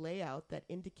architectural layout that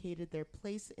indicated their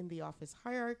place in the office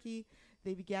hierarchy,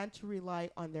 they began to rely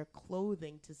on their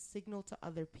clothing to signal to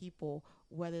other people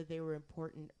whether they were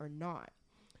important or not.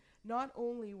 Not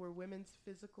only were women's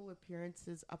physical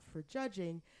appearances up for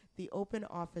judging, the open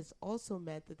office also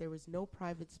meant that there was no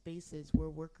private spaces where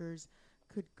workers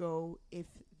could go if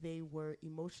they were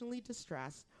emotionally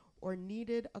distressed or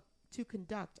needed to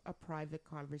conduct a private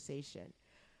conversation.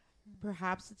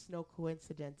 Perhaps it's no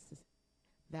coincidence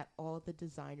that all the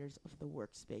designers of the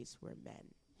workspace were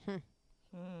men.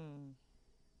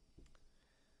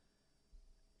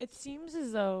 It seems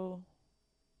as though,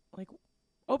 like,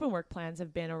 open work plans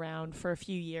have been around for a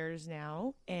few years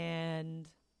now, and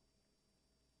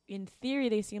in theory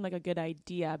they seem like a good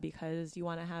idea because you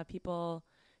want to have people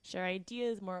share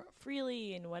ideas more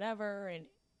freely and whatever and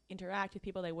interact with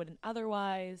people they wouldn't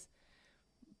otherwise.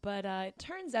 But it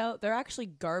turns out they're actually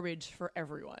garbage for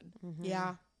everyone. Mm-hmm.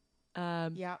 Yeah.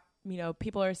 You know,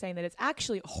 people are saying that it's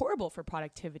actually horrible for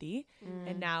productivity.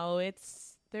 And now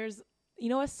there's, you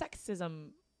know, a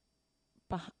sexism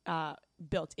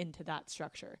built into that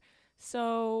structure.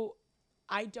 So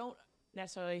I don't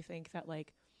necessarily think that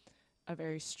like a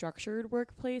very structured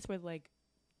workplace with like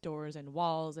doors and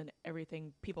walls and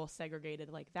everything, people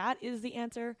segregated like that is the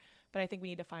answer. But I think we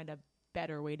need to find a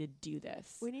better way to do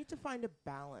this. We need to find a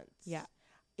balance. Yeah.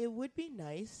 It would be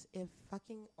nice if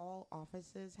fucking all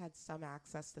offices had some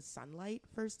access to sunlight,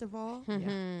 first of all.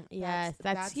 Yes,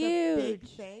 that's huge. huge. A big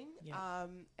thing. Yeah.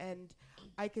 And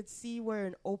I could see where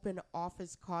an open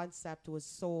office concept was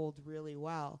sold really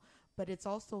well, but it's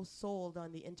also sold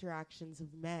on the interactions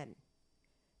of men,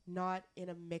 not in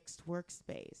a mixed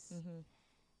workspace.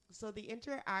 So the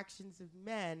interactions of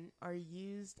men are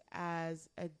used as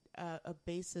a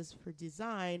basis for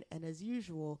design, and as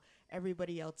usual,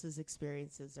 everybody else's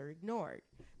experiences are ignored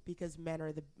because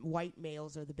white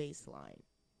males are the baseline.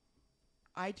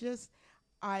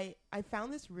 I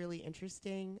found this really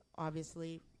interesting.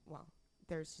 Obviously, well,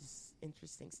 there's just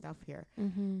interesting stuff here,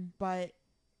 but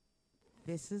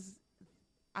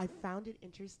I found it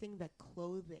interesting that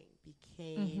clothing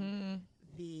became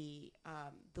the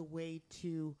way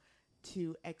to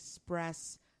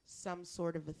express some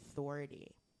sort of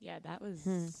authority. Yeah, that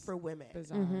was for women.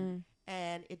 Bizarre.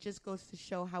 And it just goes to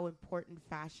show how important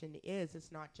fashion is.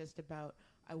 It's not just about,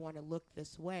 I want to look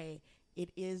this way.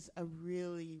 It is a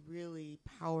really, really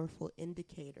powerful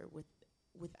indicator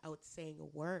without saying a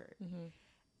word.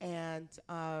 And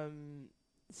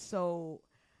so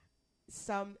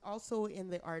some also in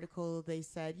the article, they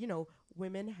said, you know,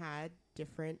 women had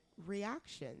different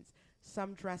reactions.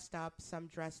 Some dressed up, some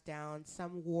dressed down,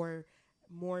 some wore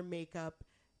more makeup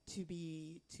to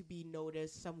be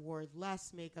noticed, some wore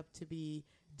less makeup to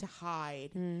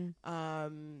hide.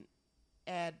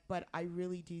 But I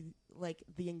really do like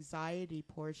the anxiety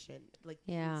portion, like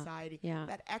the anxiety,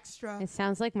 that extra. It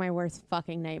sounds like my worst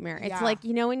fucking nightmare. Yeah. It's like,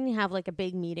 you know, when you have like a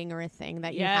big meeting or a thing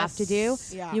that you have to do.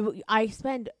 Yeah. I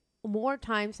spend more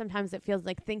time sometimes it feels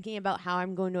like thinking about how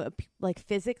I'm going to like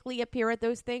physically appear at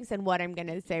those things and what I'm going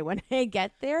to say when I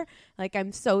get there. Like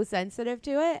I'm so sensitive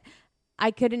to it.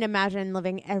 I couldn't imagine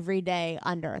living every day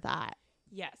under that.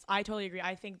 Yes, I totally agree.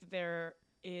 I think that there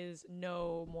is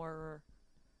no more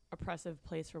oppressive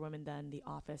place for women than the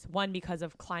office. One, because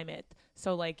of climate.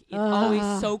 So like it's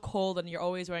always so cold and you're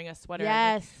always wearing a sweater.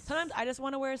 Yes. Like, sometimes I just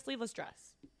want to wear a sleeveless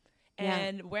dress.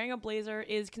 And wearing a blazer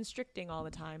is constricting all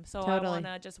the time. So I want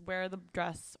to just wear the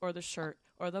dress or the shirt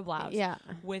or the blouse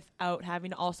without having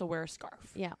to also wear a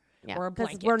scarf. Yeah. Or a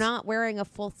blanket. Because we're not wearing a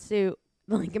full suit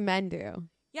like men do.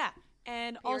 Yeah.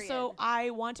 And also,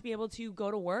 I want to be able to go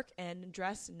to work and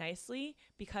dress nicely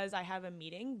because I have a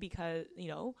meeting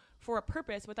for a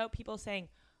purpose without people saying,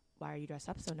 why are you dressed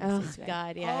up so nicely today?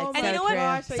 God, yeah. Oh it's my so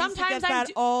gosh, true. Sometimes I do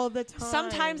that all the time.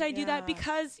 Sometimes I do that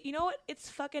because, you know what? It's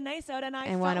fucking nice out and I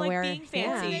felt wanna like being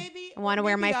fancy. Maybe, I want to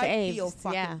wear my I feel faves.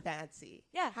 fucking fancy.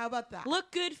 Yeah. How about that?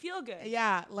 Look good, feel good.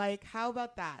 Yeah, like, how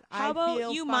about that? How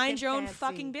about you mind your own fancy.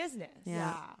 fucking business?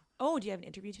 Yeah. Oh, do you have an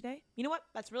interview today? You know what?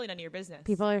 That's really none of your business.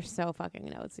 People are so fucking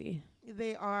nosy.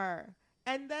 They are.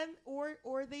 And then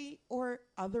or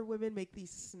other women make these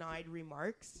snide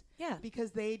remarks. Yeah.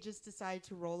 Because they just decide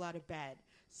to roll out of bed.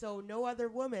 So no other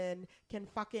woman can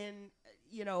fucking,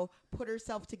 put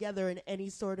herself together in any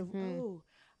sort of,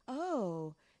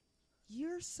 oh,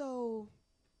 you're so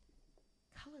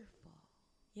colorful.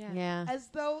 Yeah. As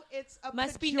though it's a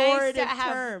Must be nice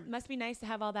to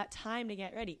have all that time to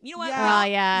get ready. You know what?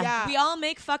 Yeah. We all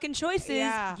make fucking choices.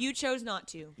 Yeah. You chose not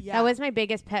to. Yeah. That was my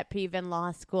biggest pet peeve in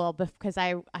law school because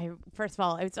I first of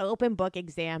all, it's an open book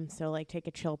exam, so like take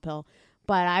a chill pill.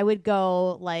 But I would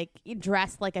go like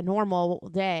dressed like a normal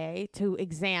day to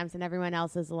exams, and everyone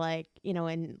else is like,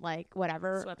 in like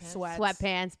whatever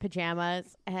sweatpants,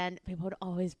 pajamas, and people would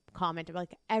always comment about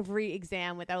like every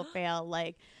exam without fail,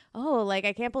 like, oh, like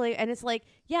I can't believe, and it's like,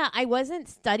 yeah, I wasn't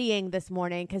studying this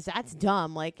morning because that's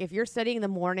dumb. Like if you're studying the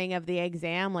morning of the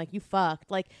exam, like you fucked.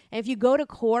 Like, and if you go to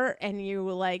court and you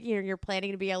like, you're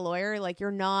planning to be a lawyer, like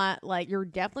you're not like, you're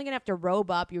definitely gonna have to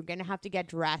robe up. You're gonna have to get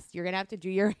dressed. You're gonna have to do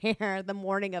your hair the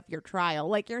morning of your trial.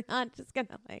 Like you're not just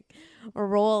gonna like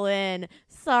roll in.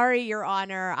 Sorry, Your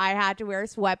Honor, I had to wear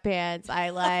sweatpants. I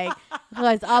like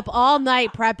was up all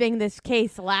night prepping this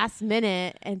case last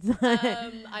minute. And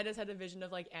I just had a vision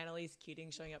of like Annalise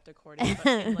Keating showing up to court in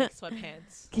like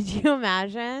sweatpants. Could you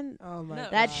imagine? Oh my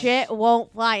god. That shit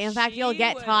won't fly. In fact, you'll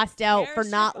get tossed out for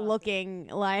not off. looking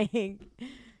like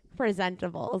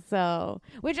presentable. So,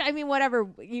 which I mean, whatever,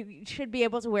 you should be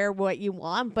able to wear what you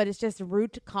want, but it's just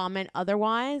rude to comment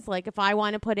otherwise. Like if I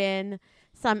want to put in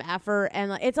some effort, and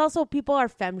like, it's also people are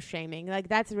femme shaming. Like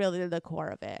that's really the core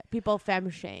of it. People femme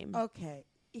shame. Okay,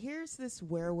 here's this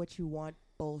wear what you want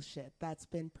bullshit that's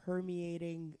been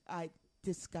permeating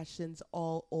discussions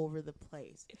all over the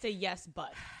place. It's a yes,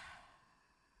 but.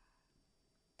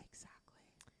 Exactly.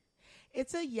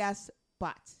 It's a yes,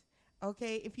 but.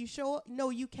 Okay, if you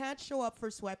you can't show up for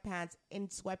sweatpants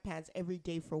every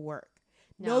day for work.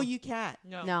 No, you can't.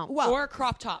 No. Well, or a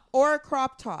crop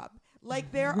top.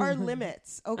 Like there are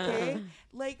limits, okay?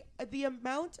 Like the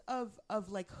amount of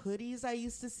like hoodies I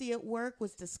used to see at work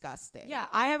was disgusting. Yeah,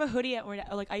 I have a hoodie at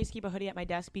I used to keep a hoodie at my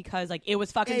desk because like it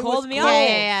was fucking It cold was in the cold. office.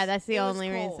 Yeah, that's the only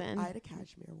reason. I had a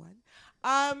cashmere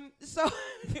one. So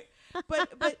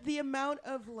but the amount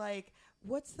of like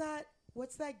what's that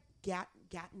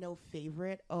Gatineau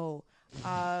favorite? Oh,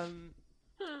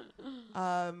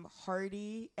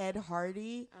 Hardy, Ed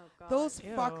Hardy. Oh, God. Those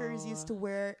Ew. fuckers used to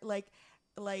wear like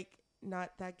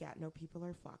not that Gatineau people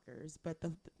are fuckers, but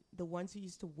the ones who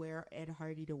used to wear Ed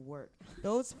Hardy to work.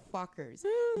 Those fuckers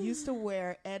used to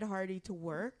wear Ed Hardy to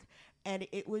work, and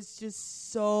it was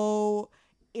just so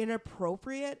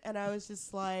inappropriate, and I was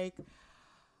just like,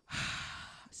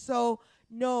 so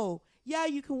no, yeah,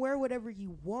 you can wear whatever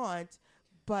you want,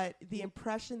 but the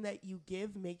impression that you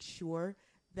give, make sure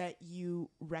that you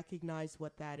recognize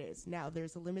what that is. Now,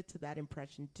 there's a limit to that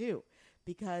impression too,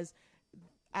 because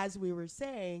as we were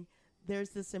saying, there's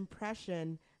this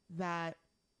impression that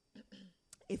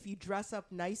if you dress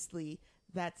up nicely,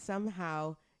 that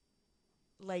somehow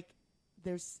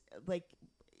there's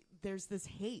this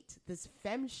hate, this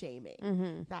femme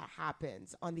shaming that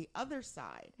happens on the other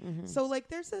side. So like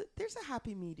there's a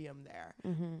happy medium there.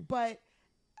 But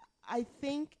I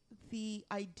think the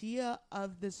idea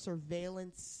of the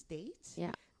surveillance state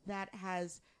that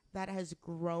has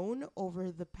grown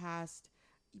over the past,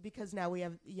 because now we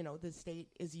have, the state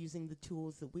is using the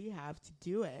tools that we have to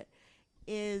do it,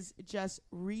 is just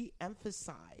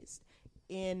re-emphasized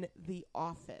in the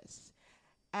office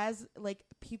as like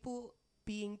people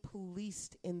being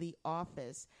policed in the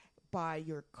office by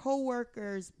your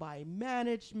coworkers, by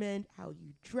management, how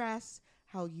you dress,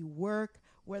 how you work,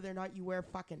 whether or not you wear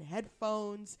fucking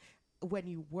headphones when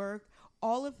you work.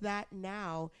 All of that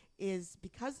now is,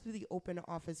 because of the open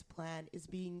office plan, is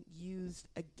being used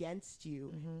against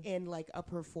you in like a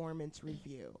performance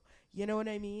review. You know what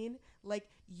I mean? Like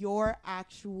the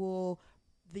actual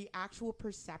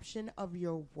perception of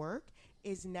your work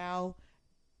is now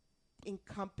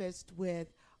encompassed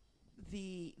with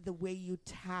the way you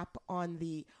tap on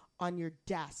your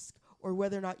desk, or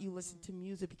whether or not you listen to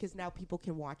music, because now people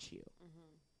can watch you.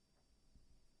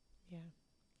 Yeah.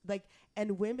 Like,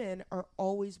 and women are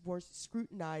always more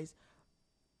scrutinized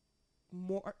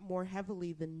more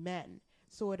heavily than men.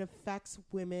 So it affects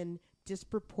women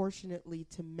disproportionately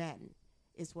to men,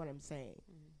 is what I'm saying.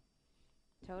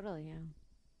 Totally, yeah.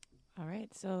 All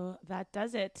right, so that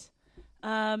does it.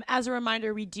 As a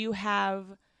reminder, we do have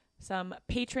some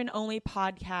patron-only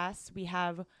podcasts. We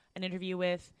have an interview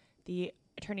with the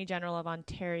Attorney General of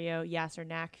Ontario, Yasser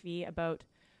Naqvi, about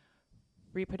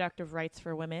reproductive rights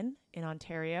for women in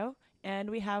Ontario. And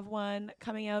we have one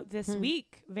coming out this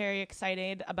week. Very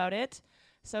excited about it.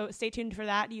 So stay tuned for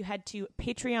that. You head to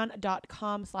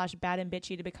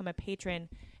patreon.com/badandbitchy to become a patron,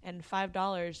 and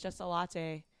 $5, just a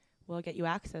latte, will get you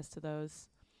access to those.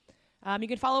 You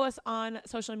can follow us on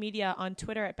social media, on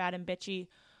Twitter at Bad and Bitchy,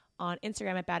 on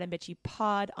Instagram at Bad and Bitchy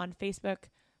Pod, on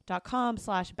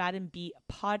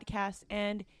Facebook.com/badandbpodcast,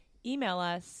 and email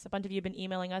us. A bunch of you have been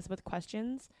emailing us with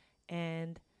questions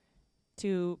and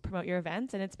to promote your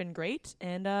events, and it's been great.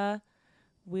 And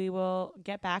we will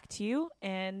get back to you,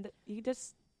 and you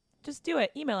just do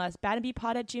it. Email us,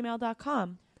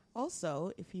 badandbpod@gmail.com.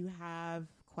 Also, if you have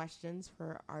questions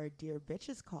for our Dear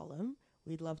Bitches column,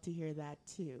 we'd love to hear that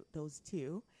too. Those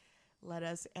two. Let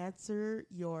us answer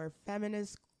your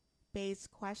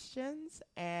feminist-based questions,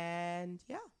 and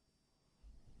yeah.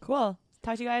 Cool.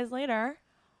 Talk to you guys later.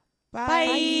 Bye.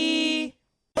 Bye.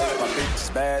 My bitch is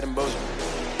bad and bullshit.